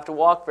 but they don't have to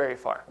walk very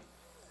far.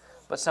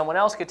 But someone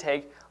else could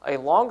take a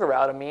longer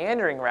route, a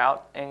meandering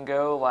route, and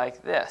go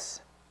like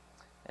this.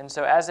 And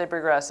so as they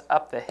progress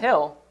up the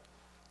hill,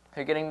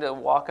 they're getting to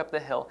walk up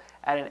the hill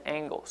at an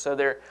angle. So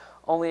they're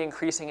only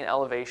increasing in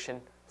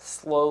elevation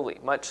slowly,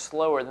 much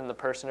slower than the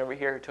person over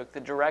here who took the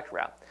direct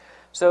route.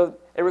 So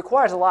it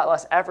requires a lot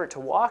less effort to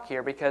walk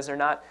here because they're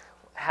not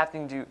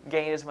having to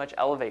gain as much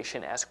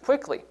elevation as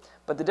quickly.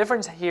 But the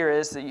difference here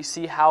is that you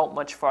see how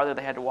much farther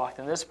they had to walk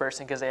than this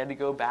person because they had to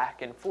go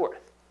back and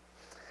forth.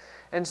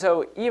 And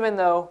so even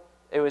though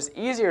it was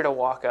easier to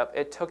walk up,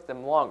 it took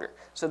them longer.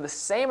 So the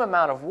same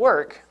amount of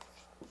work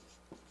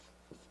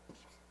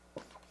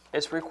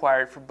is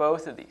required for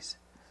both of these.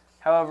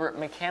 However,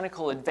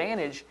 mechanical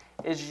advantage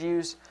is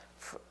used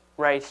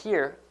right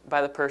here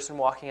by the person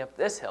walking up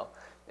this hill.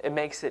 It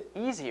makes it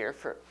easier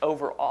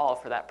overall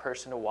for that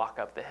person to walk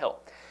up the hill.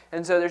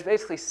 And so there's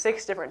basically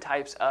 6 different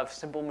types of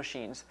simple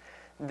machines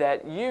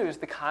that use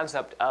the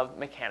concept of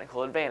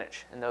mechanical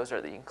advantage. And those are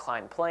the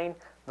inclined plane,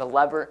 the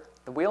lever,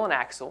 the wheel and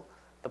axle,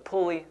 the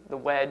pulley, the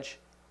wedge,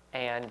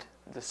 and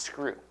the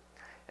screw.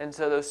 And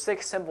so those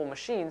 6 simple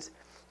machines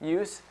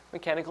use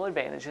mechanical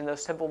advantage, and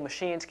those simple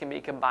machines can be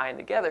combined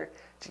together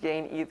to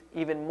gain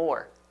even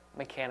more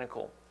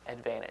mechanical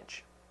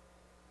advantage.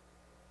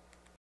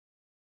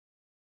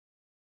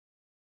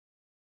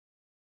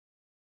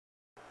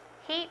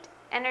 Heat,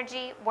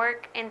 energy,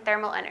 work, and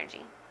thermal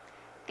energy.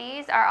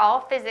 These are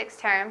all physics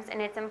terms,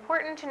 and it's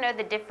important to know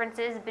the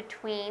differences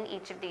between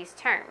each of these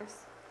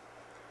terms.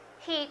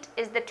 Heat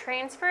is the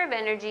transfer of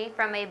energy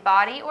from a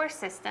body or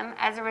system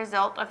as a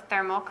result of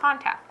thermal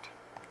contact.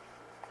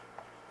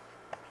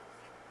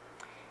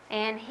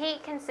 And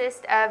heat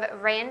consists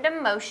of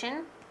random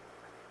motion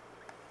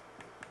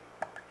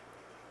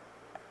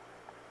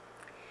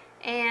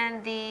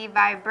and the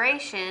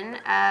vibration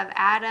of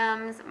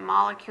atoms,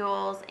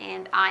 molecules,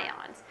 and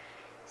ions.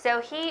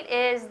 So heat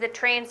is the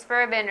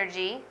transfer of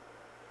energy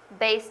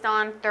based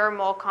on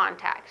thermal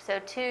contact. So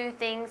 2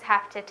 things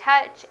have to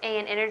touch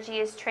and energy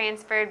is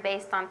transferred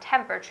based on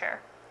temperature.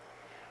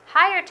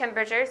 Higher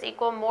temperatures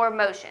equal more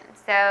motion.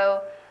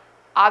 So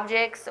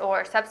objects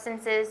or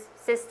substances,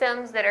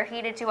 systems that are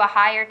heated to a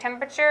higher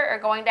temperature are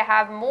going to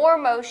have more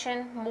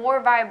motion, more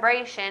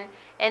vibration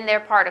in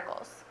their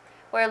particles,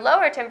 where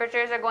lower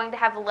temperatures are going to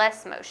have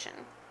less motion.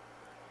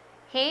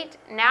 Heat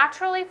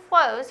naturally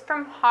flows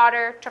from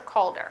hotter to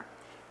colder.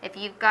 If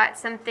you've got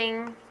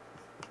something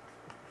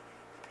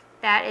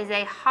that is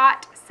a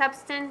hot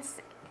substance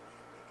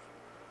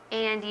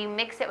and you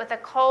mix it with a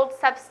cold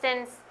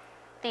substance,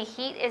 the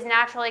heat is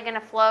naturally going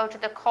to flow to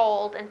the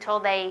cold until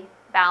they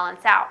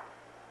balance out.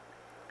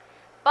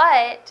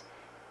 But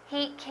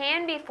heat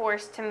can be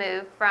forced to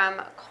move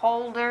from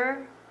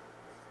colder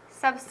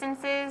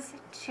substances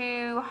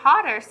to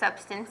hotter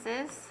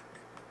substances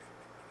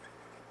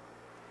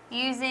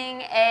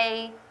using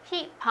a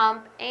heat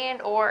pump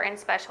and/or in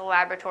special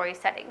laboratory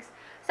settings.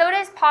 So it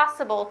is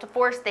possible to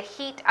force the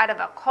heat out of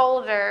a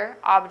colder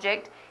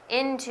object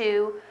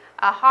into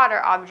a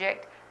hotter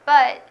object,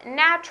 but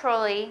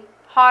naturally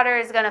hotter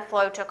is going to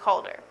flow to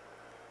colder.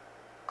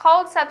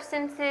 Cold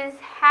substances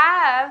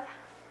have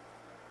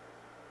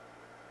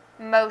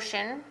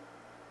motion,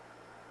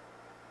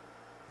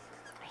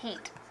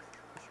 heat.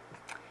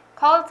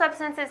 Cold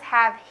substances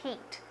have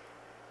heat,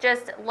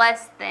 just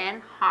less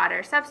than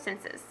hotter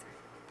substances.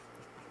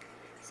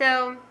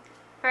 So,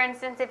 for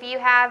instance, if you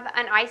have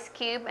an ice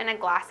cube and a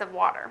glass of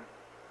water,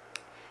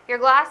 Your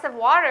glass of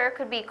water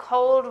could be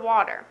cold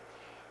water.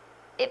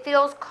 It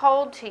feels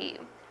cold to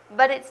you,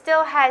 but it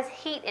still has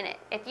heat in it.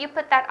 If you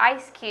put that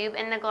ice cube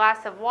in the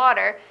glass of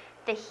water,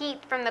 the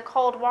heat from the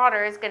cold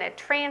water is going to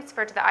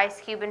transfer to the ice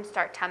cube and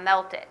start to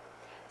melt it.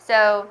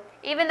 So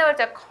even though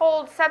it's a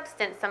cold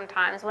substance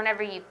sometimes,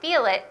 whenever you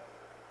feel it,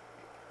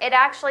 it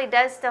actually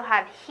does still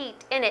have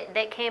heat in it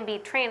that can be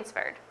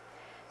transferred.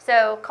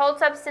 So cold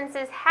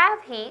substances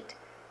have heat,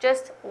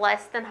 just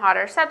less than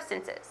hotter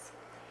substances.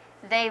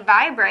 They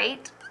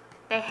vibrate,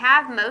 they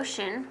have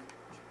motion,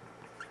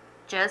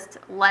 just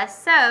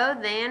less so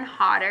than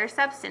hotter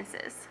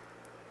substances.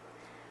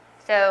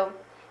 So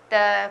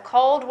the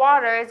cold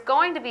water is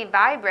going to be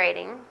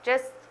vibrating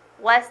just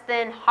less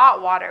than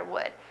hot water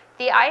would.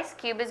 The ice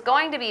cube is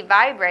going to be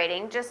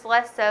vibrating just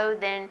less so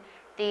than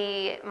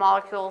the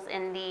molecules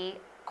in the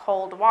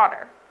cold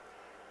water.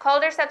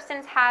 Colder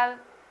substances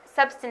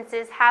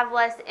have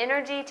less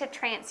energy to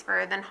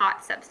transfer than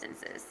hot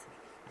substances.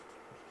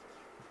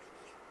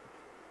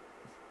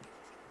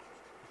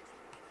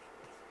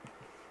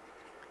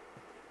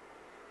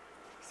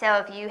 So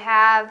if you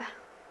have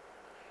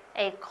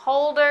a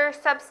colder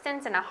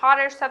substance and a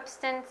hotter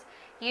substance,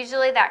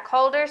 usually that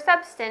colder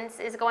substance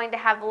is going to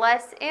have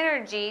less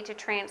energy to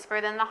transfer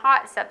than the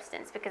hot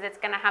substance because it's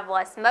going to have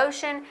less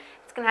motion,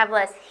 it's going to have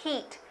less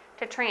heat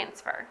to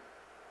transfer.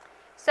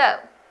 So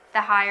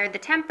the higher the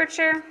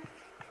temperature,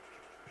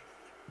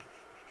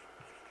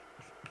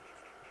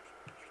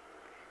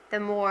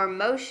 the more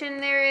motion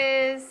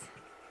there is,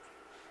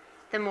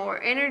 the more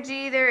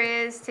energy there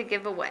is to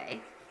give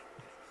away.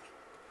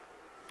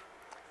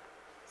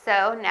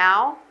 So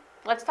now,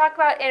 let's talk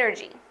about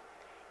energy.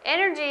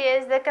 Energy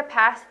is the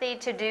capacity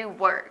to do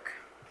work,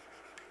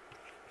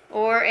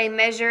 or a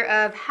measure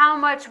of how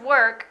much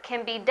work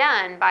can be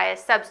done by a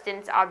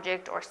substance,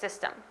 object, or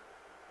system.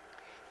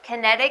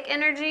 Kinetic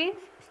energy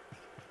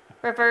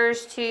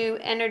refers to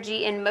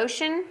energy in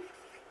motion.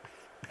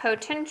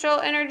 Potential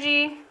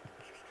energy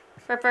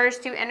refers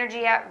to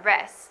energy at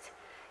rest.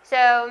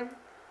 So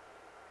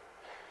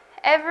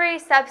every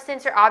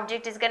substance or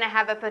object is going to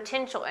have a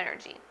potential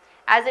energy.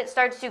 As it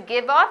starts to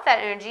give off that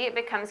energy, it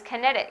becomes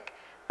kinetic,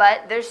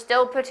 but there's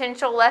still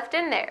potential left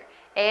in there.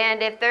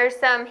 And if there's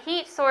some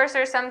heat source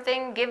or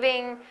something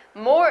giving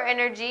more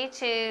energy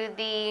to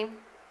the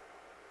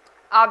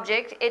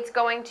object, it's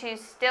going to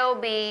still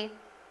be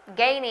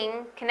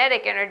gaining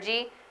kinetic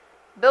energy,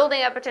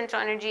 building up potential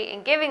energy,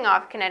 and giving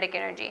off kinetic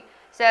energy.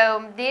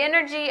 So the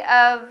energy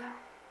of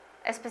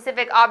a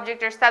specific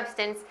object or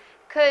substance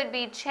could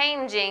be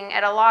changing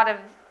at a lot of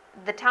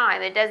the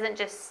time. It doesn't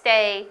just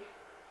stay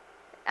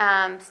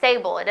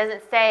stable. It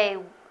doesn't stay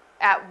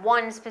at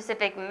one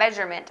specific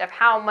measurement of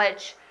how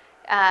much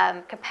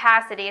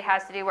capacity it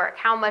has to do work,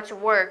 how much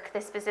work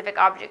this specific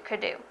object could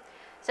do.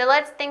 So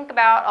let's think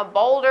about a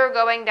boulder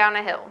going down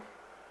a hill.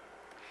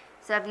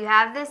 So if you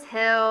have this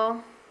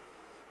hill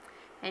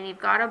and you've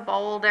got a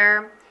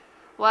boulder,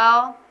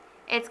 well,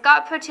 it's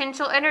got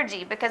potential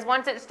energy because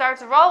once it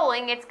starts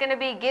rolling, it's going to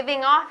be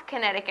giving off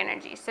kinetic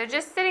energy. So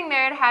just sitting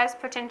there, it has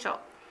potential.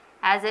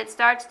 As it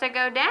starts to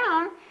go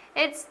down,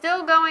 it's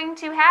still going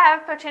to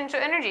have potential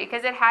energy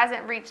because it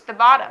hasn't reached the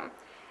bottom.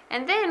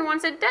 And then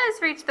once it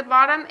does reach the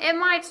bottom, it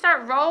might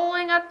start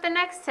rolling up the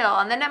next hill,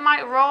 and then it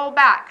might roll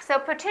back. So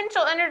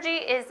potential energy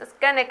is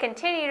going to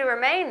continue to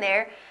remain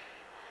there.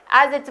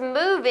 As it's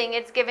moving,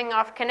 it's giving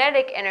off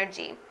kinetic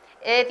energy.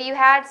 If you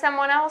had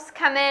someone else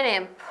come in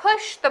and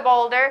push the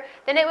boulder,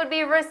 then it would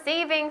be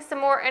receiving some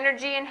more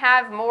energy and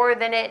have more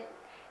than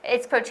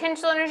its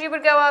potential energy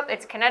would go up,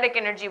 its kinetic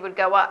energy would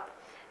go up.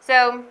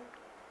 So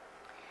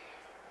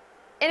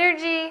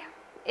energy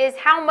is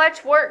how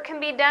much work can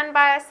be done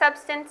by a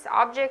substance,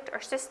 object,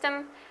 or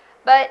system,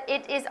 but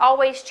it is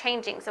always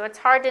changing. So it's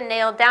hard to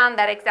nail down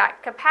that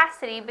exact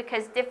capacity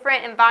because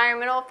different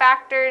environmental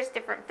factors,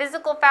 different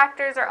physical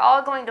factors are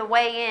all going to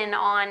weigh in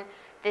on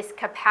this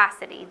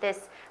capacity,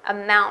 this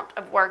amount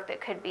of work that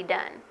could be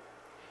done.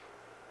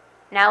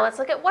 Now let's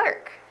look at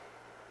work.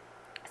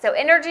 So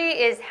energy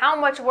is how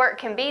much work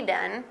can be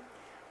done.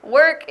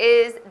 Work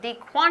is the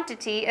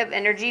quantity of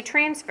energy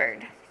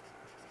transferred.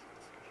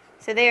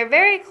 So they are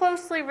very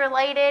closely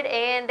related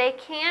and they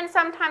can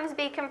sometimes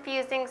be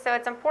confusing, so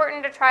it's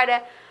important to try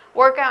to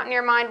work out in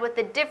your mind what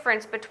the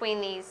difference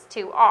between these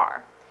two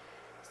are.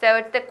 So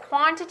it's the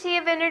quantity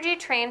of energy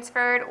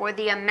transferred or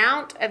the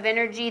amount of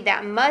energy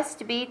that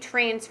must be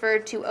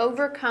transferred to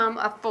overcome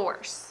a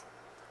force.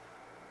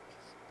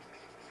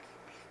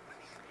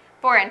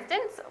 For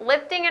instance,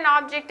 lifting an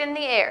object in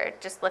the air,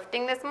 just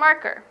lifting this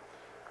marker,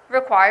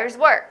 requires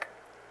work.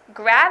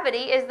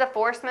 Gravity is the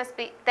force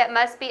that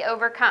must be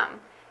overcome.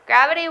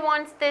 Gravity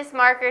wants this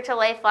marker to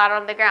lay flat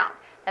on the ground.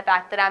 The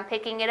fact that I'm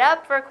picking it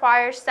up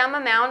requires some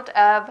amount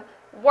of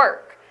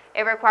work.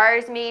 It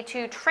requires me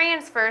to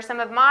transfer some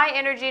of my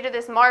energy to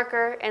this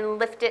marker and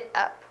lift it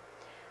up.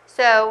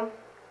 So,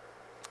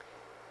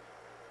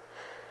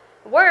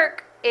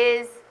 work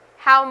is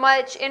how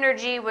much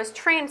energy was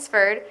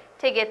transferred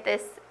to get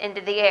this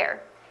into the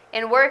air.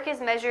 And work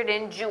is measured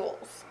in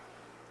joules,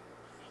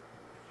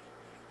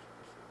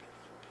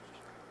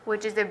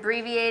 which is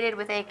abbreviated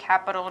with a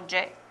capital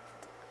J.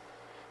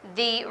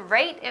 The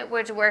rate at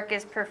which work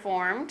is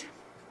performed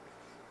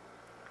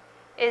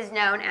is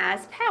known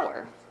as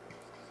power.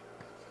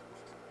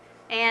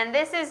 And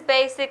this is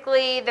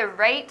basically the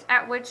rate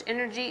at which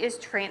energy is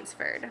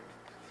transferred.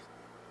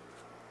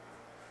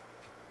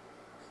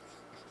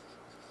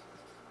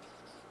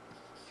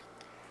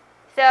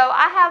 So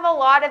I have a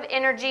lot of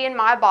energy in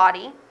my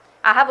body.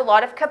 I have a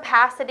lot of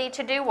capacity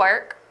to do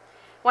work.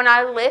 When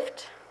I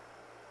lift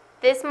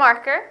this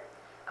marker,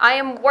 I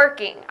am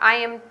working.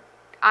 I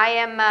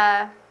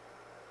am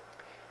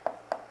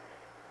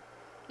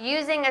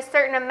using a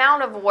certain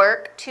amount of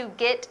work to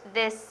get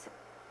this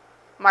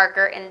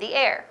marker in the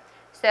air.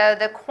 So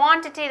the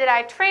quantity that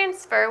I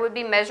transfer would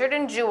be measured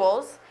in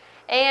joules,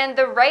 and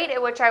the rate at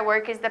which I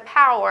work is the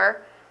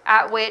power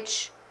at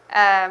which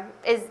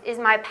is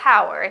my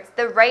power. It's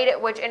the rate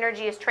at which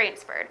energy is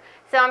transferred.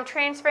 So I'm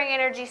transferring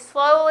energy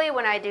slowly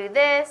when I do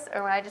this,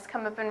 or when I just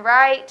come up and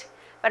write.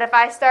 But if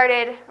I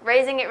started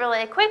raising it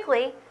really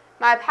quickly,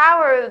 my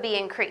power would be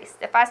increased.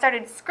 If I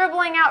started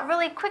scribbling out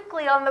really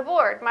quickly on the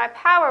board, my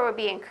power would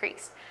be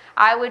increased.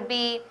 I would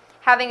be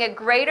having a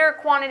greater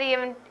quantity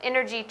of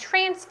energy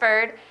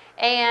transferred,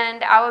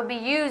 and I would be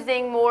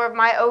using more of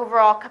my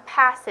overall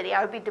capacity.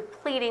 I would be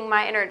depleting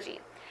my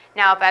energy.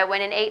 Now, if I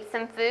went and ate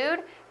some food,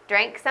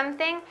 drank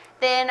something,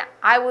 then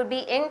I would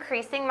be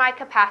increasing my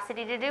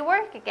capacity to do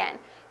work again.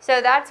 So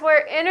that's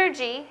where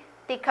energy,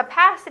 the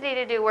capacity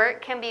to do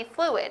work, can be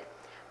fluid.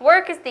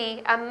 Work is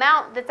the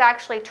amount that's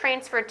actually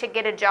transferred to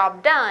get a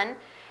job done,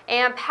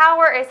 and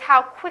power is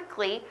how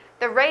quickly,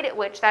 the rate at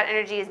which that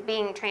energy is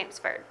being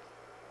transferred.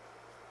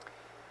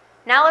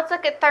 Now let's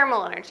look at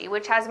thermal energy,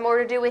 which has more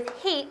to do with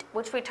heat,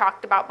 which we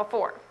talked about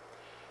before.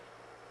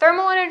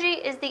 Thermal energy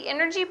is the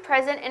energy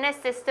present in a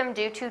system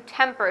due to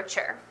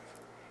temperature.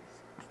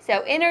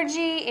 So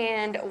energy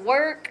and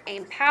work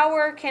and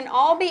power can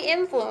all be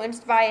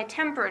influenced by a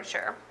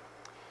temperature.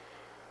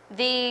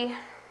 The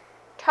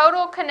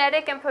total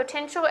kinetic and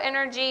potential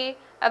energy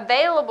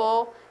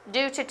available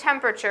due to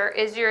temperature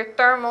is your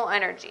thermal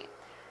energy.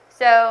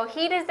 So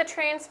heat is the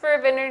transfer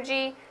of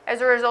energy as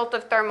a result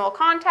of thermal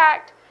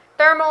contact.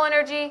 Thermal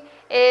energy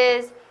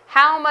is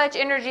how much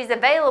energy is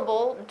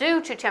available due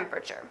to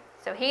temperature.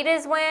 So heat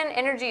is when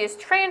energy is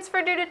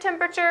transferred due to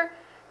temperature.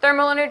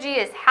 Thermal energy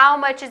is how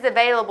much is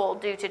available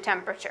due to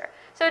temperature.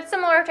 So it's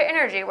similar to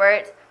energy, where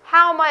it's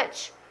how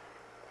much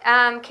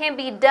can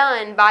be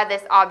done by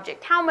this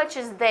object, how much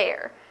is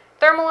there.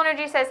 Thermal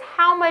energy says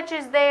how much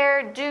is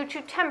there due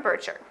to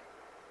temperature.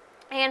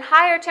 And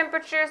higher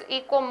temperatures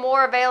equal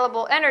more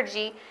available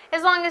energy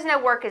as long as no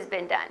work has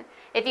been done.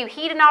 If you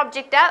heat an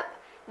object up,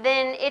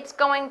 then it's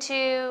going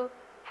to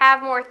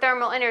have more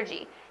thermal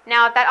energy.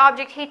 Now, if that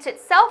object heats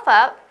itself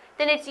up,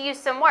 then it's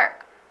used some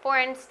work. For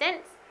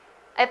instance,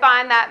 if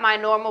I'm at my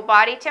normal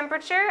body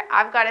temperature,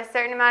 I've got a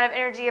certain amount of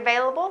energy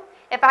available.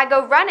 If I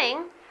go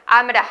running,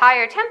 I'm at a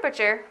higher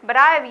temperature, but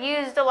I have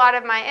used a lot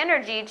of my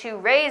energy to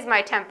raise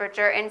my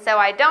temperature, and so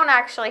I don't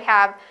actually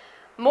have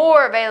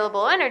more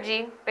available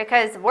energy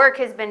because work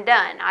has been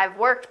done. I've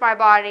worked my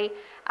body,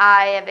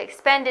 I have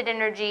expended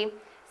energy.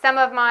 Some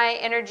of my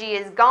energy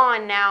is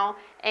gone now,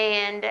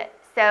 and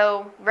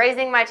so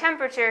raising my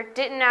temperature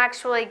didn't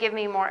actually give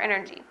me more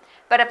energy.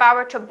 But if I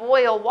were to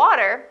boil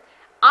water,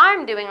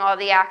 I'm doing all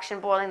the action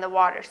boiling the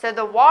water. So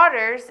the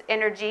water's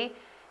energy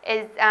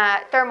is,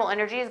 thermal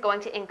energy is going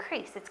to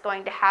increase. It's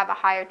going to have a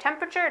higher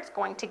temperature. It's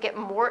going to get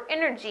more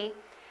energy,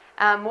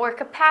 more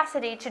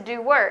capacity to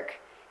do work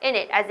in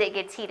it as it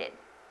gets heated.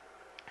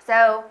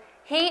 So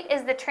heat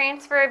is the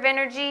transfer of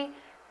energy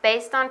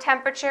based on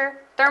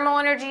temperature. Thermal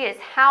energy is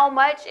how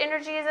much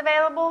energy is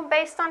available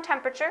based on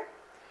temperature.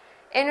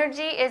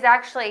 Energy is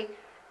actually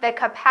the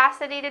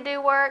capacity to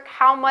do work,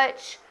 how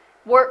much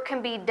work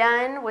can be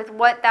done with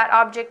what that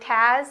object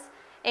has.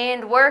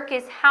 And work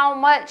is how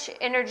much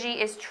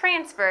energy is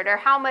transferred, or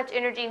how much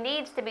energy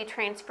needs to be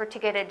transferred to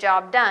get a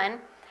job done,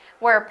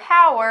 where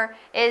power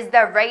is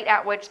the rate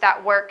at which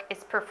that work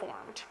is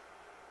performed.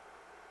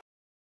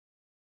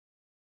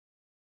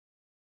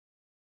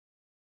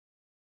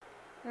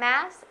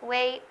 Mass,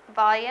 weight,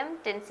 volume,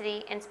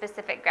 density, and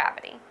specific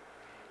gravity.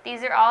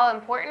 These are all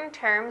important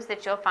terms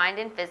that you'll find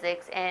in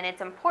physics, and it's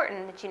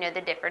important that you know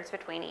the difference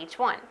between each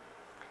one.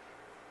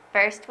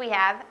 First, we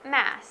have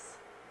mass.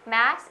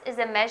 Mass is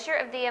a measure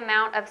of the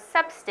amount of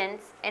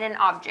substance in an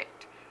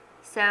object.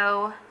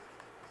 So,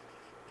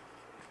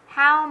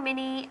 how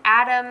many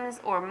atoms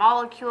or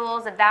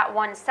molecules of that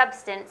one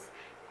substance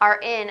are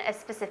in a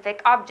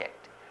specific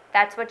object?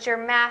 That's what your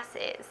mass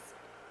is.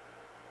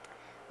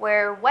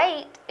 Where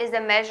weight is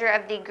a measure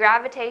of the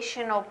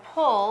gravitational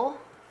pull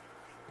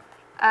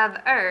of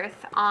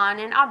Earth on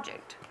an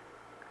object.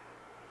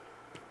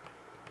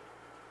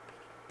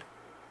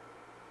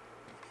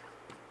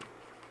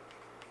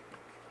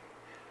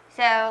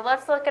 So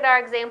let's look at our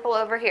example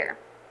over here.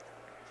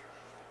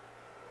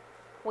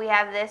 We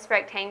have this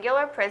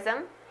rectangular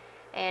prism,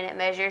 and it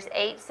measures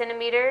 8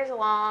 centimeters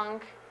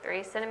long,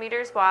 3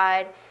 centimeters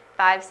wide,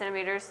 5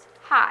 centimeters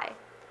high.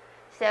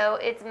 So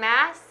its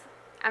mass,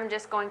 I'm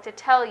just going to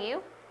tell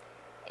you,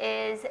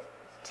 is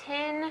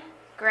 10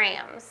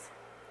 grams.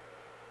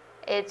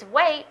 Its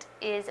weight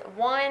is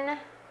 1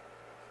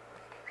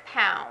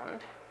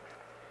 pound.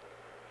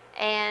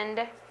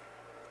 And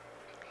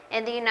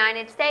in the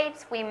United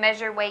States, we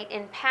measure weight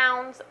in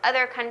pounds.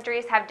 Other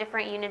countries have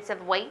different units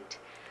of weight,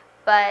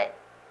 but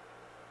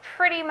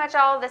pretty much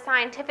all of the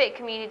scientific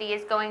community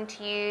is going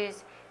to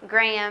use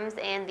grams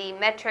and the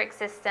metric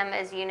system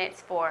as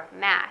units for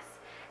mass.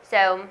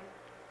 So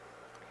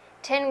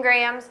 10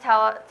 grams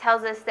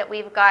tells us that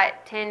we've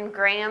got 10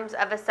 grams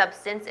of a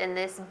substance in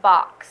this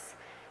box.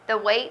 The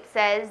weight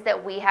says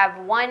that we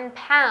have 1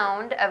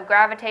 pound of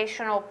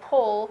gravitational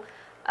pull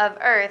of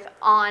Earth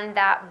on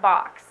that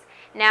box.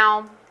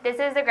 Now, this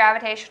is the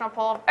gravitational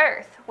pull of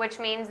Earth, which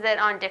means that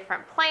on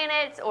different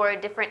planets or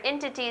different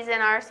entities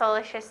in our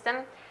solar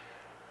system,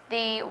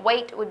 the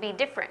weight would be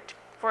different.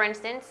 For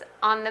instance,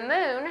 on the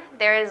moon,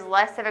 there is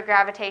less of a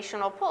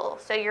gravitational pull,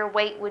 so your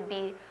weight would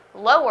be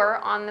lower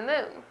on the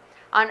moon.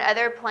 On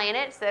other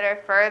planets that are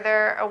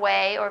further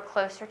away or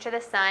closer to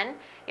the sun,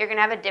 you're going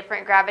to have a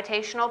different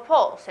gravitational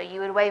pull, so you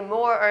would weigh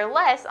more or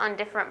less on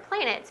different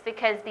planets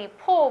because the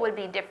pull would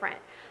be different.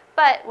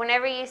 But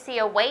whenever you see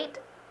a weight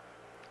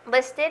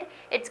listed,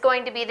 it's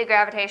going to be the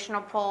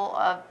gravitational pull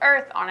of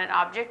Earth on an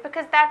object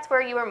because that's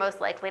where you are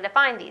most likely to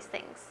find these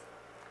things.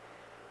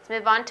 Let's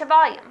move on to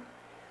volume.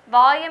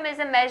 Volume is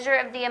a measure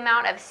of the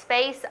amount of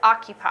space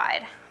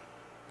occupied.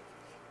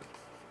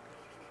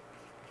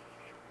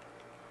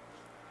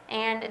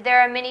 And there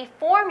are many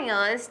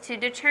formulas to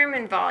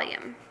determine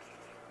volume.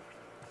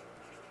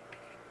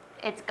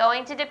 It's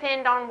going to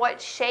depend on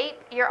what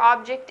shape your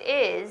object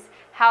is,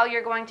 how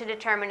you're going to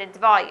determine its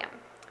volume.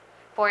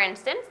 For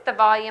instance, the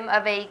volume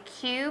of a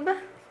cube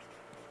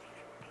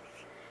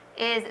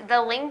is the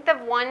length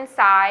of one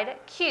side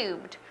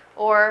cubed,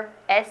 or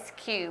S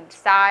cubed,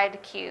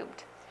 side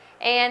cubed.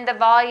 And the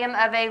volume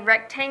of a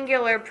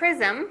rectangular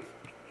prism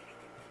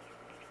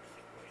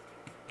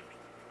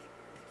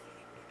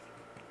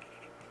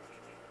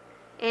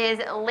is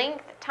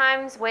length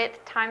times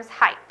width times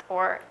height,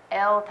 or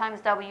L times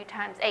W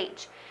times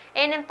H.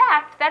 And in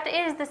fact, that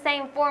is the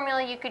same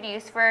formula you could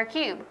use for a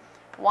cube.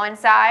 One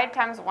side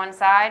times one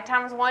side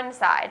times one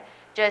side.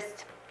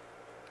 Just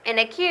in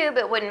a cube,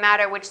 it wouldn't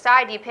matter which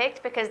side you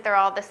picked because they're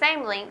all the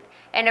same length.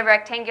 In a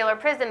rectangular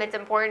prism, it's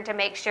important to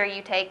make sure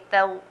you take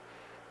the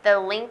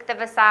length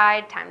of a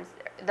side times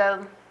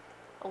the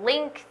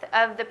length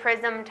of the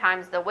prism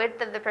times the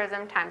width of the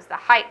prism times the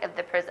height of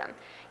the prism.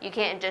 You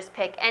can't just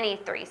pick any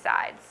three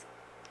sides.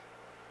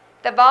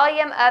 The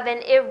volume of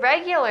an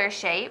irregular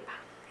shape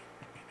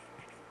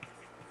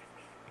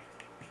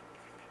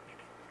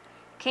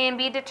can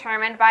be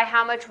determined by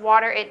how much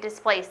water it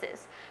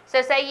displaces.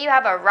 So say you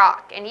have a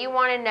rock and you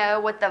want to know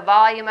what the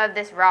volume of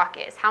this rock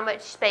is. How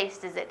much space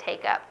does it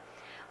take up?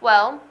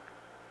 Well,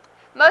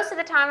 most of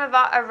the time a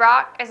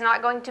rock is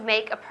not going to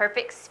make a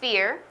perfect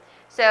sphere,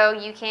 so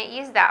you can't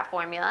use that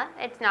formula.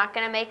 It's not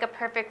going to make a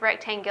perfect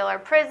rectangular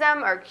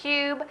prism or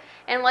cube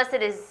unless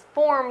it is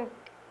formed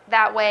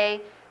that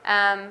way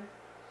and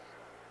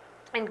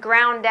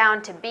ground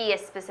down to be a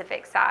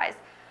specific size.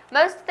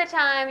 Most of the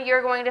time,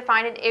 you're going to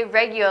find an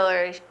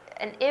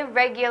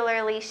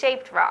irregularly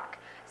shaped rock.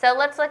 So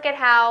let's look at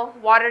how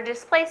water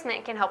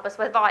displacement can help us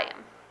with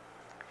volume.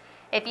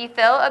 If you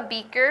fill a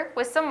beaker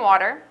with some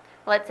water,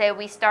 let's say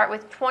we start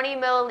with 20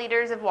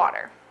 milliliters of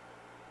water.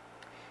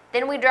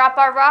 Then we drop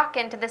our rock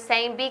into the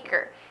same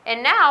beaker,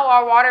 and now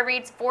our water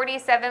reads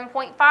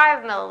 47.5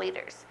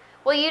 milliliters.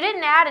 Well, you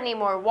didn't add any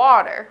more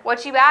water.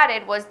 What you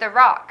added was the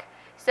rock.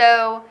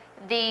 So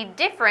the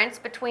difference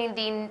between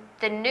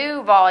the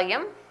new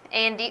volume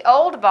and the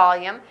old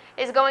volume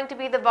is going to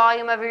be the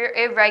volume of your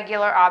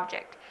irregular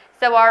object.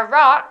 So our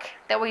rock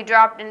that we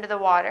dropped into the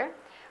water,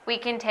 we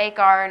can take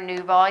our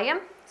new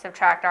volume,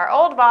 subtract our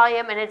old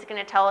volume, and it's going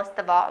to tell us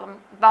the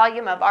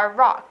volume of our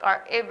rock,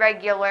 our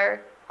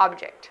irregular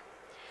object.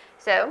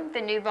 So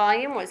the new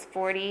volume was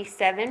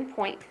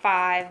 47.5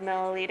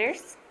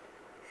 milliliters.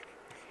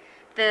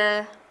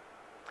 The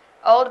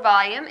old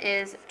volume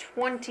is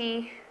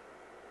 20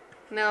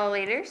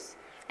 milliliters.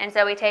 And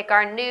so we take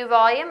our new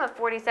volume of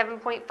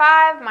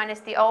 47.5 minus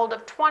the old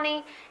of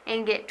 20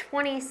 and get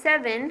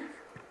 27.5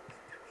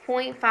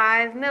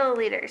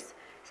 milliliters.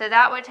 So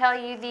that would tell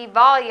you the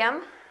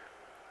volume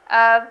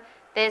of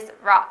this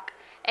rock.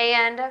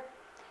 And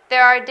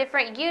there are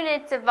different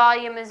units of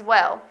volume as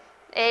well.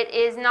 It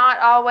is not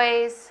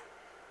always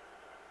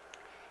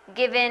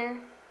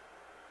given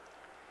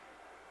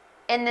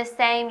in the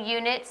same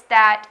units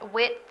that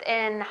width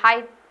and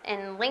height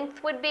and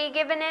length would be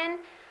given in,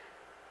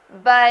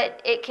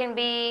 but it can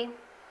be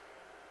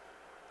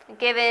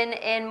given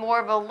in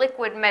more of a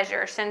liquid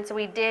measure since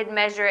we did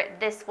measure it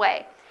this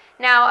way.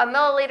 Now, a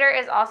milliliter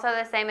is also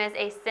the same as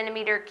a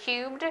centimeter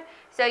cubed,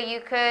 so you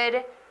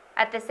could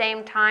at the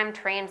same time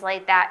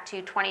translate that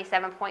to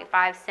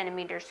 27.5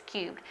 centimeters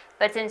cubed.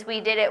 But since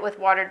we did it with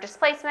water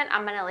displacement,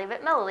 I'm going to leave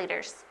it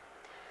milliliters.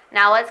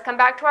 Now let's come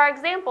back to our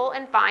example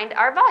and find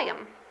our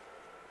volume.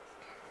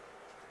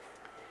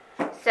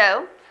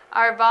 So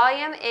our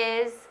volume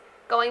is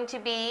going to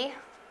be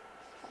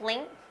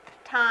length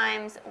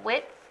times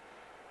width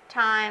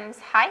times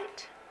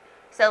height.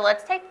 So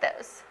let's take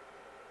those.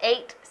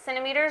 8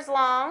 centimeters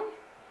long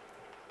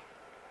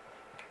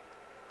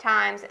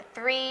times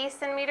 3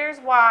 centimeters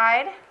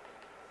wide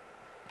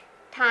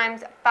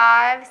times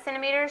 5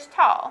 centimeters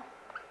tall.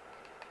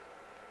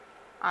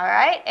 All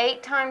right,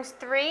 8 times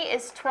 3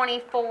 is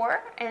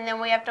 24, and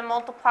then we have to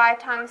multiply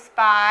times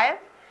 5.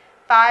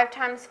 5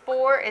 times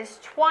 4 is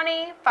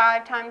 20,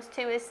 5 times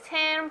 2 is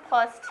 10,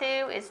 plus 2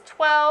 is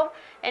 12,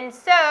 and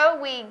so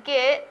we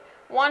get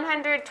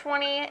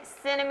 120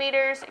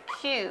 centimeters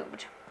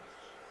cubed.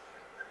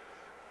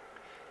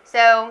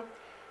 So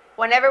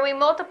whenever we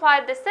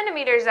multiplied the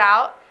centimeters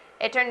out,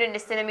 it turned into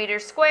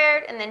centimeters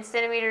squared and then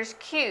centimeters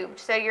cubed.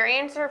 So your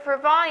answer for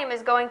volume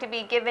is going to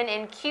be given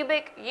in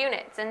cubic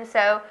units, and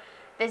so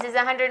this is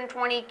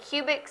 120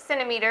 cubic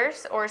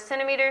centimeters, or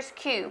centimeters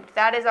cubed.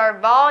 That is our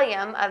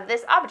volume of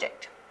this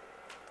object.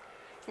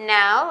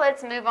 Now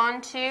let's move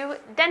on to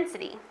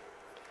density.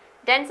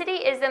 Density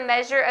is the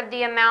measure of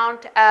the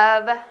amount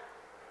of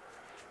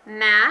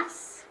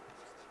mass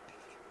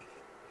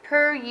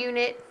per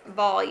unit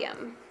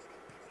volume.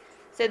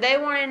 So they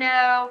want to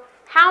know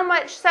how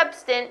much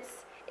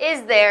substance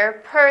is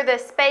there per the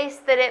space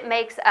that it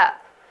makes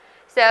up.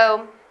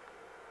 So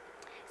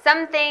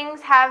some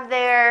things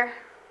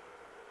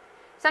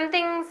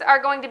are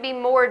going to be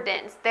more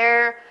dense.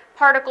 Their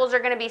particles are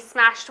going to be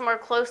smashed more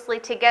closely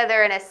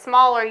together in a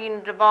smaller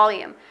unit of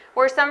volume,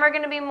 where some are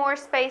going to be more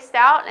spaced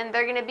out and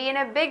they're going to be in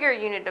a bigger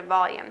unit of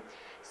volume.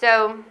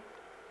 So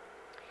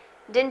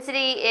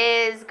density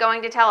is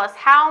going to tell us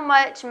how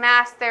much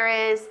mass there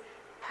is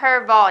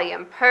per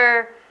volume,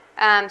 per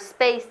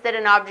space that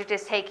an object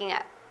is taking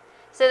up.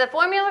 So the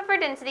formula for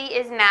density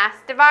is mass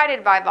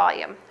divided by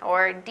volume,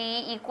 or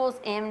D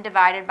equals M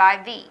divided by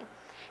V.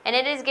 And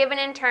it is given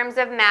in terms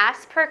of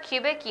mass per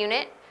cubic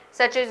unit,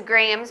 such as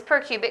grams per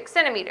cubic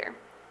centimeter.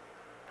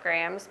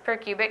 Grams per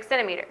cubic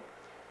centimeter.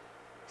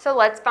 So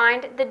let's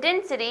find the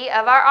density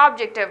of our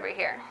object over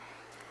here.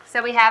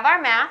 So we have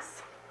our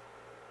mass,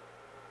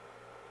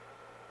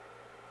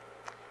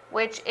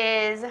 which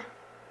is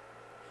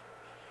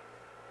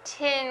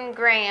 10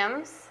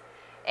 grams,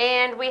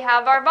 and we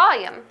have our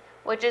volume,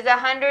 which is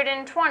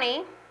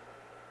 120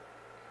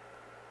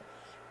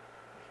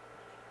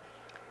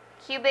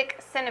 cubic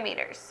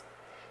centimeters.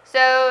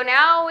 So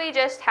now we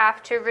just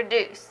have to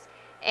reduce,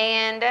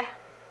 and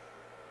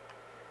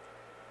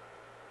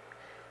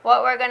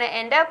what we're going to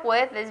end up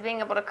with is being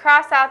able to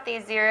cross out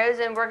these zeros,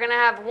 and we're going to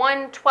have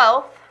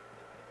 1/12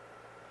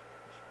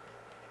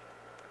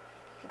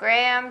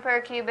 gram per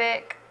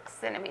cubic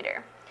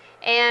centimeter.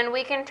 And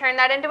we can turn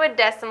that into a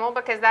decimal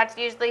because that's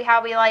usually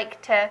how we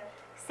like to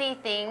see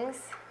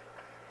things.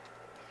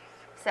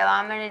 So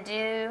I'm going to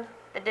do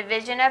the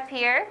division up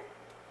here.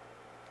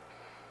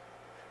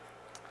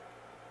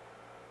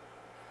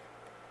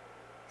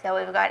 So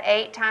we've got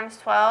 8 times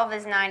 12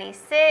 is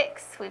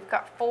 96. We've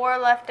got 4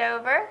 left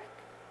over.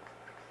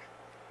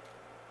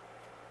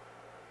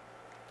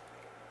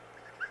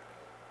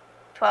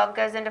 Twelve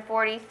goes into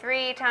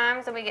 43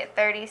 times and we get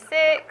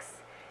 36.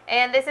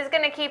 And this is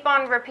going to keep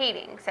on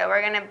repeating. So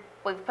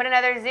we put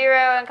another 0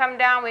 and come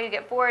down, we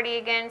get 40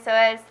 again. So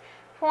it's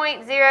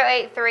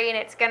 0.083 and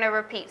it's going to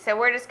repeat. So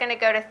we're just going to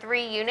go to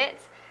 3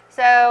 units.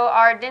 So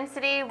our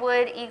density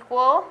would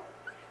equal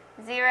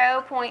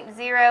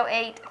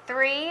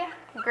 0.083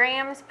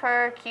 grams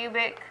per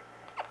cubic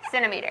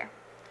centimeter.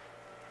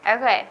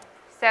 Okay,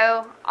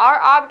 so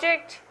our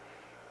object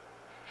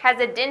has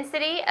a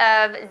density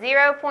of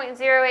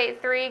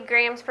 0.083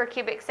 grams per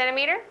cubic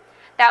centimeter.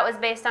 That was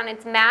based on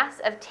its mass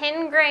of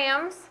 10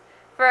 grams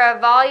for a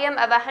volume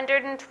of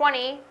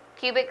 120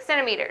 cubic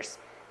centimeters.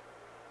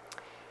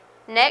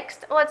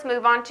 Next, let's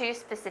move on to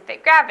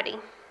specific gravity.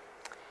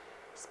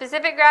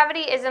 Specific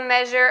gravity is a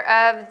measure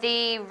of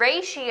the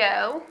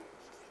ratio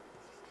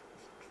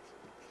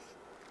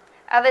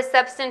of a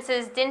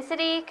substance's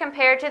density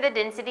compared to the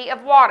density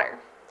of water.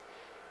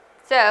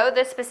 So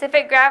the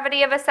specific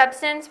gravity of a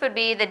substance would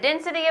be the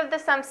density of the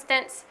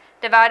substance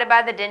divided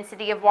by the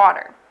density of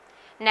water.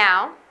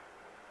 Now,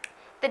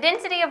 the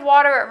density of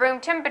water at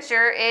room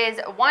temperature is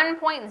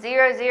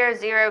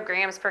 1.000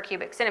 grams per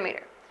cubic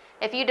centimeter.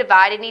 If you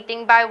divide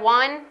anything by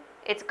 1,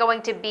 it's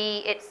going to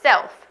be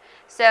itself.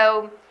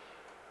 So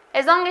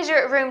as long as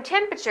you're at room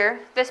temperature,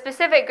 the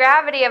specific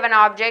gravity of an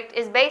object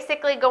is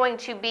basically going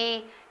to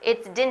be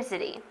its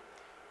density.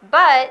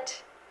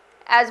 But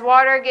as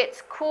water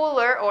gets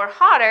cooler or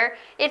hotter,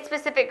 its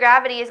specific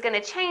gravity is going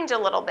to change a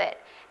little bit.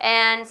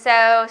 And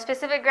so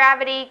specific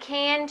gravity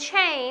can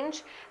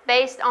change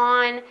based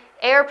on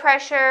air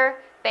pressure,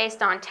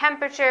 based on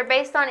temperature,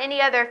 based on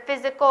any other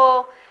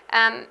physical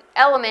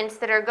elements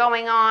that are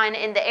going on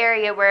in the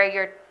area where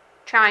you're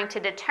trying to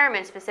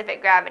determine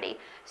specific gravity.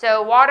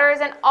 So water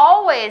isn't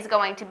always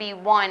going to be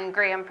 1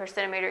 gram per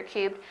centimeter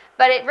cubed,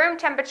 but at room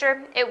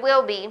temperature it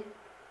will be.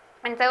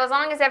 And so as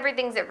long as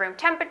everything's at room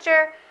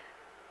temperature,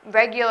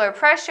 regular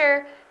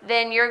pressure,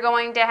 then you're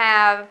going to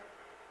have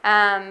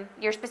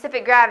your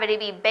specific gravity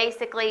be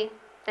basically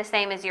the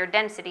same as your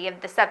density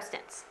of the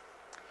substance.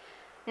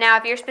 Now,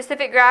 if your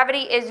specific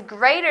gravity is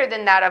greater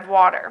than that of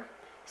water,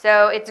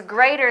 so it's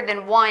greater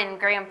than 1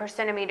 gram per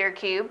centimeter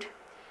cubed,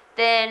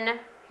 then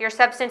your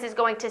substance is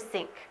going to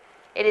sink.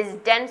 It is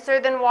denser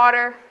than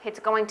water, it's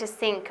going to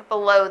sink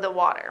below the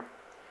water.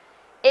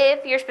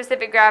 If your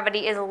specific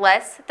gravity is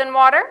less than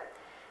water,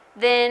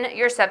 then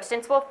your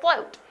substance will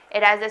float.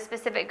 It has a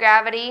specific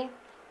gravity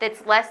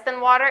that's less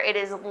than water, it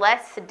is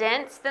less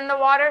dense than the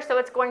water, so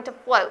it's going to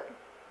float.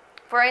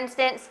 For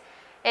instance,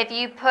 if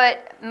you put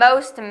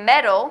most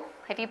metal,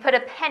 if you put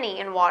a penny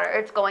in water,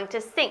 it's going to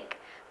sink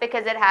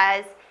because it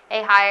has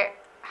a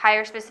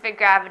higher specific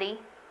gravity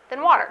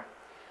than water.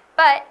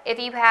 But if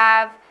you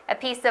have a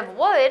piece of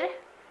wood,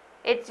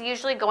 it's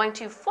usually going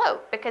to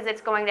float because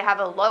it's going to have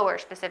a lower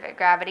specific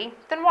gravity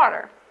than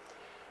water.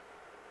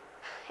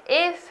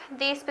 If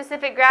the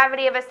specific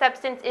gravity of a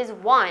substance is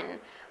 1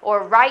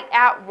 or right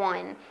at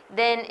 1,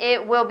 then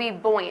it will be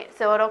buoyant.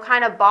 So it'll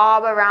kind of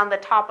bob around the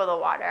top of the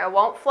water. It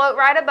won't float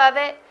right above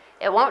it.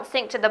 It won't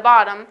sink to the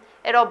bottom.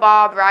 It'll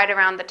bob right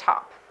around the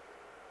top.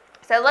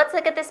 So let's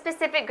look at the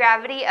specific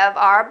gravity of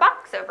our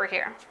box over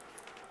here.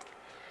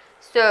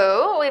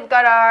 So we've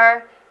got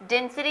our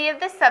density of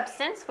the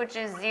substance, which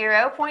is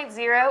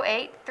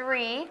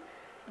 0.083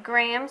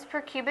 grams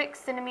per cubic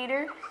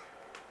centimeter.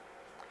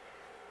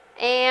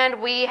 And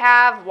we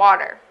have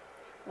water,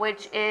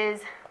 which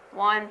is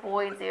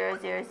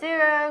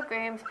 1.000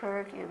 grams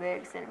per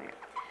cubic centimeter.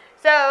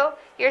 So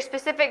your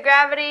specific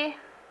gravity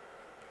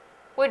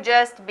would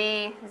just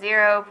be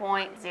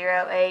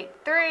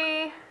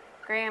 0.083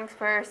 grams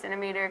per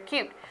centimeter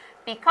cubed,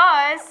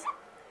 because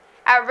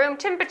at room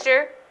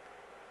temperature,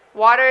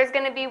 water is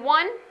going to be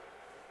 1,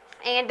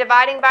 and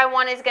dividing by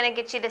 1 is going to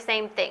get you the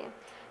same thing.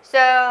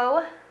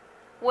 So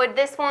would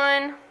this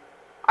one,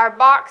 our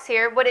box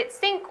here, would it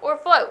sink or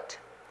float?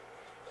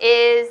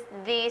 Is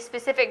the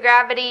specific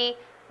gravity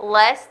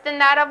less than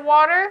that of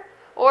water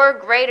or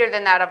greater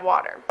than that of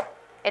water?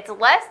 It's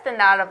less than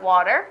that of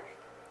water.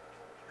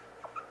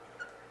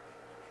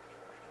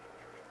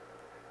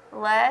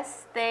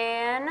 Less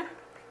than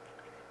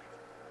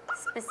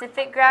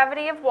specific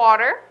gravity of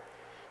water.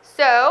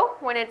 So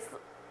when it's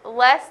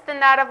less than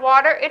that of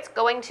water, it's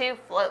going to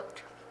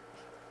float.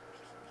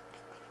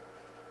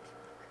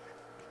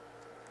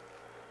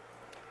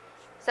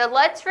 So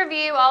let's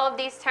review all of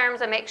these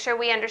terms and make sure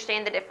we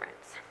understand the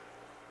difference.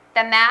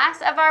 The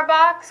mass of our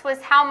box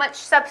was how much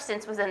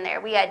substance was in there.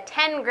 We had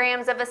 10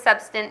 grams of a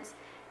substance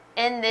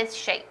in this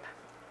shape.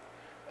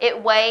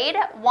 It weighed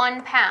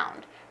 1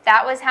 pound.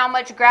 That was how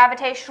much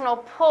gravitational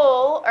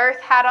pull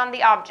Earth had on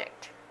the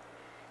object.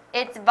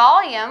 Its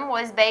volume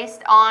was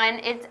based on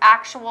its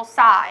actual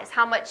size,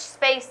 how much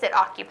space it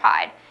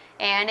occupied,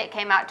 and it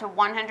came out to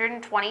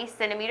 120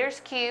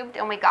 centimeters cubed,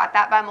 and we got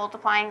that by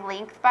multiplying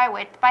length by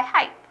width by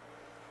height.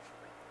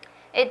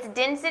 Its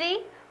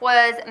density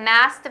was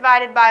mass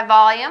divided by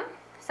volume,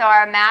 so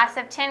our mass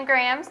of 10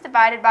 grams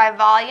divided by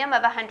volume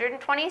of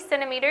 120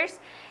 centimeters,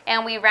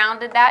 and we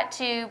rounded that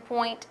to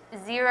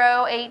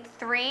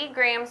 0.083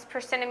 grams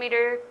per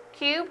centimeter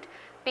cubed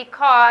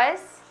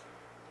because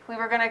we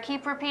were going to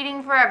keep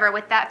repeating forever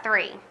with that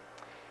 3.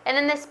 And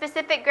then the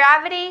specific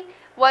gravity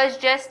was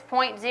just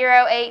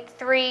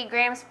 0.083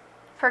 grams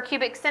per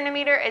cubic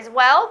centimeter as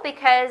well,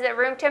 because at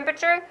room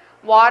temperature,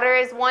 water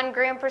is 1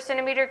 gram per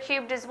centimeter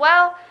cubed as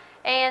well,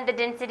 and the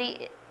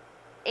density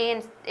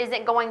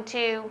isn't going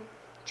to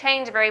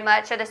change very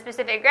much, so the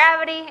specific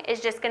gravity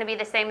is just going to be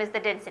the same as the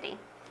density.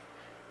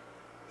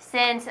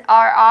 Since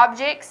our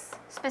object's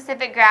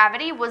specific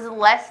gravity was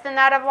less than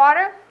that of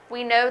water,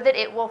 we know that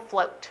it will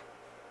float.